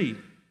immaturity.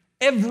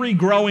 Every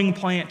growing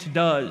plant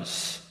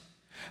does.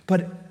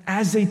 But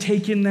as they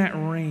take in that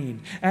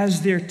rain,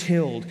 as they're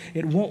tilled,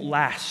 it won't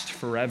last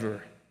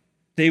forever.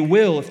 They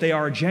will, if they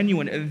are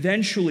genuine,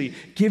 eventually,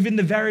 given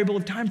the variable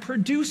of time,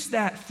 produce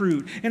that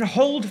fruit and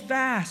hold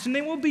fast, and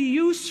they will be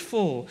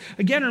useful.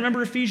 Again,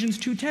 remember Ephesians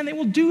 2:10, they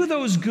will do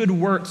those good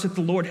works that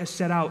the Lord has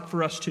set out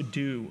for us to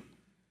do.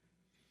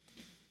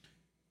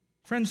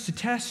 Friends, the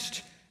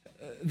test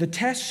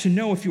to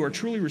know if you are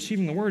truly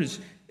receiving the word is,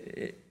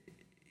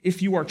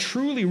 if you are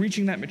truly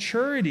reaching that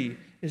maturity,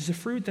 is the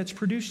fruit that's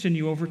produced in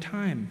you over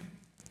time.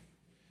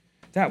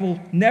 That will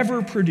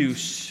never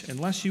produce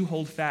unless you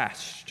hold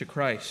fast to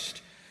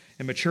Christ.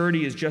 And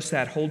maturity is just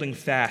that, holding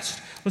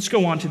fast. Let's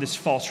go on to this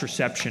false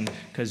reception,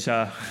 because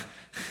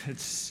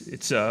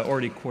it's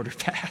already quarter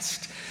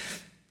past.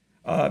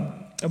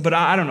 But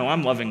I don't know,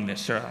 I'm loving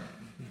this.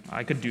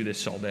 I could do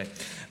this all day.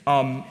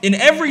 In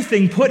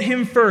everything, put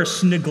him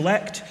first.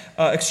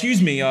 Verse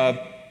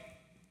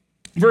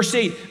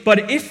 8,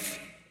 but if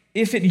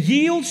it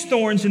yields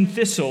thorns and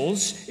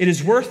thistles, it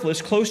is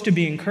worthless, close to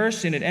being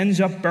cursed, and it ends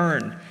up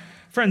burned.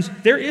 Friends,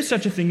 there is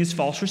such a thing as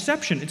false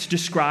reception. It's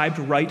described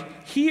right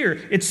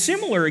here. It's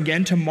similar,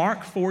 again, to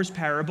Mark 4's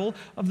parable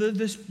of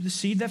the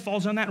seed that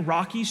falls on that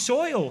rocky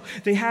soil.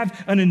 They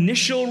have an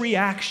initial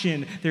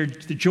reaction. They're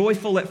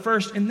joyful at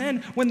first, and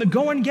then when the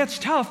going gets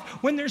tough,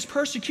 when there's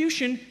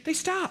persecution, they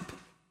stop.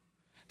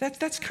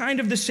 That's kind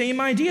of the same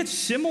idea. It's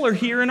similar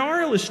here in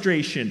our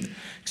illustration,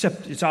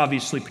 except it's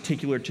obviously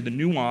particular to the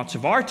nuance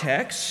of our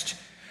text.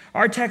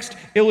 Our text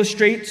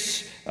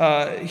illustrates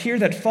here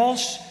that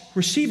false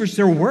receivers,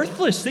 they're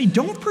worthless. They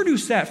don't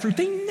produce that fruit.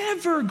 They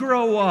never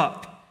grow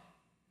up.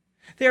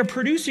 They are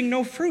producing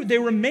no fruit. They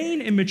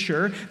remain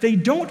immature. They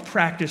don't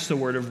practice the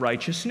word of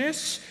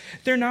righteousness.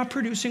 They're not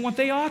producing what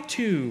they ought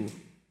to.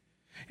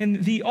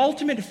 And the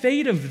ultimate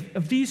fate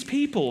of these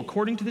people,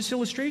 according to this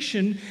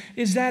illustration,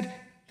 is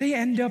that they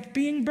end up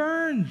being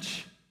burned.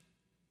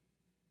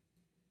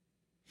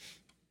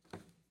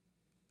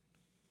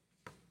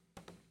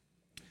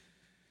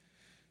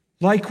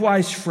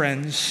 Likewise,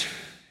 friends,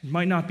 it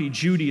might not be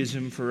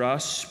Judaism for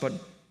us, but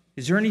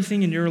is there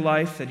anything in your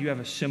life that you have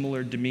a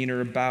similar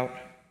demeanor about?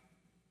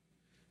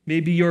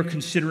 Maybe you're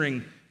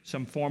considering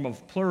some form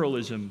of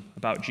pluralism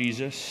about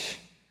Jesus,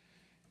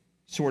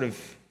 sort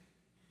of,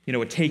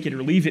 a take it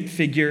or leave it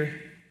figure.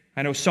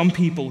 I know some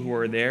people who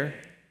are there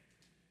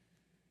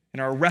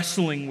and are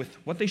wrestling with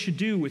what they should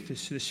do with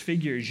this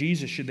figure,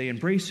 Jesus. Should they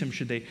embrace him?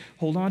 Should they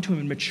hold on to him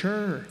and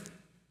mature?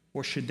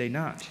 Or should they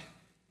not?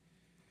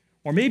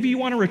 Or maybe you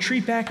want to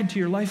retreat back into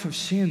your life of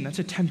sin. That's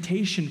a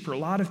temptation for a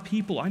lot of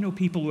people. I know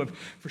people who have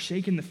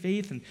forsaken the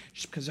faith and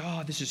just because,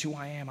 this is who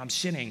I am, I'm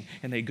sinning.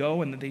 And they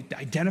go and they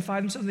identify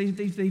themselves.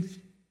 They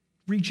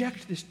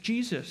reject this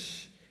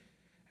Jesus.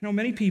 I know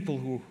many people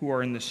who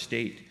are in this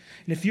state.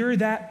 And if you're in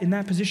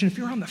that position, if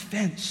you're on the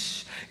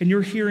fence and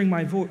you're hearing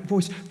my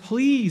voice,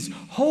 please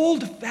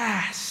hold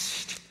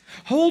fast.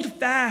 Hold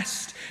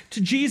fast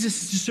to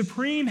Jesus, the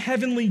supreme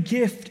heavenly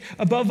gift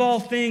above all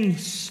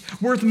things,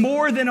 worth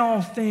more than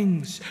all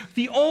things,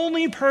 the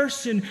only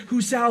person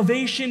whose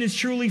salvation is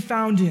truly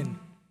found in.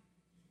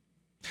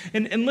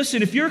 And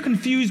listen, if you're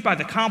confused by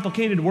the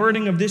complicated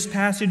wording of this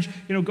passage,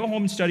 go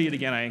home and study it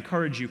again. I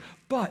encourage you.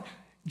 But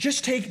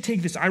just take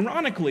this.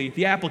 Ironically,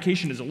 the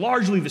application is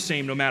largely the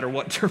same no matter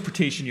what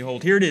interpretation you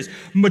hold. Here it is.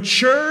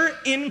 Mature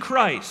in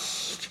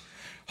Christ.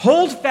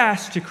 Hold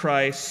fast to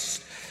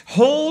Christ.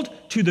 Hold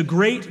to the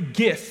great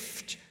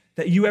gift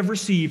that you have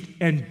received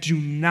and do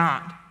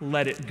not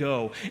let it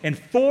go. And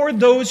for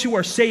those who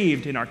are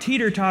saved and are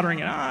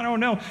teeter-tottering, and I don't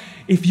know,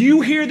 if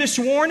you hear this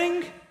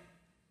warning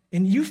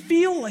and you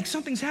feel like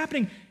something's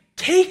happening,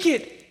 take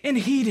it and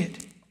heed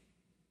it.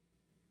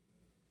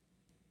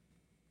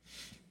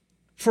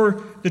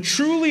 For the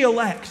truly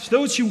elect,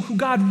 those who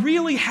God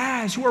really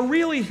has, who are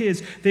really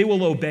His, they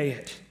will obey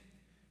it.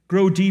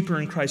 Grow deeper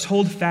in Christ.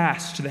 Hold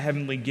fast to the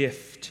heavenly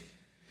gift.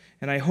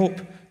 And I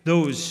hope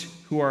those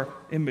who are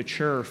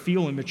immature,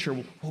 feel immature,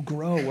 will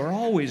grow. We're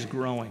always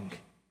growing.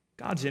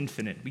 God's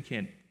infinite. We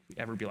can't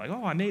ever be like,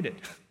 I made it.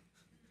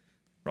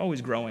 We're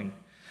always growing.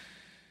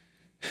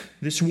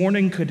 This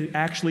warning could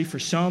actually, for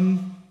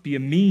some, be a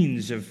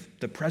means of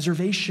the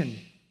preservation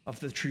of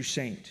the true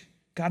saint.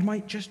 God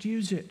might just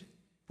use it.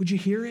 Would you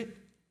hear it?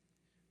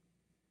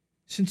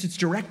 Since it's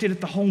directed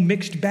at the whole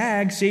mixed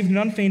bag, saved and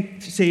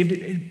unsaved,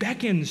 it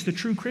beckons the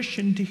true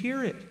Christian to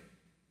hear it.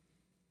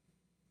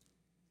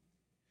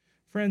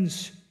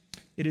 Friends,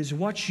 it is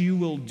what you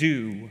will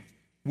do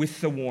with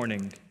the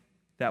warning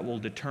that will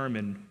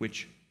determine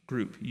which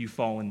group you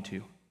fall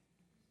into.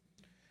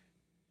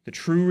 The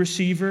true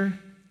receiver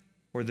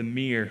or the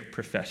mere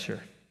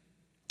professor.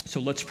 So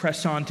let's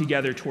press on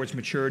together towards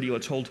maturity.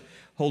 Let's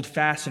hold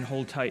fast and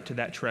hold tight to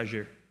that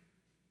treasure.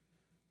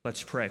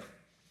 Let's pray.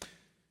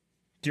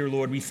 Dear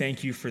Lord, we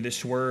thank you for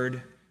this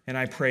word. And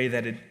I pray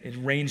that it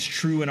reigns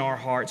true in our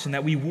hearts and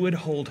that we would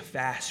hold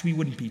fast. We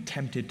wouldn't be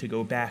tempted to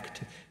go back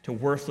to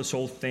worthless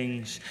old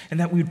things, and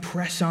that we would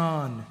press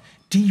on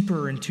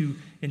deeper into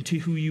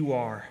who you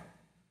are.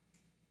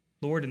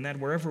 Lord, and that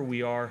wherever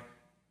we are,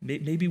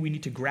 maybe we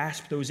need to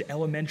grasp those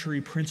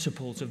elementary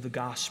principles of the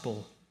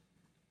gospel.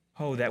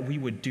 That we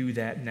would do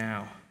that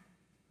now.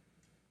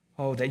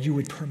 That you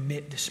would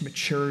permit this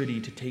maturity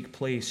to take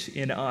place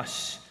in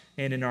us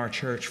and in our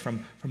church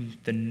from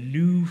the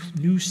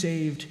new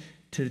saved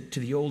to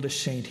the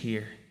oldest saint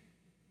here.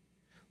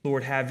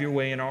 Lord, have your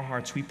way in our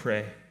hearts, we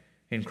pray.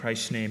 In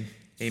Christ's name,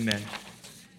 amen.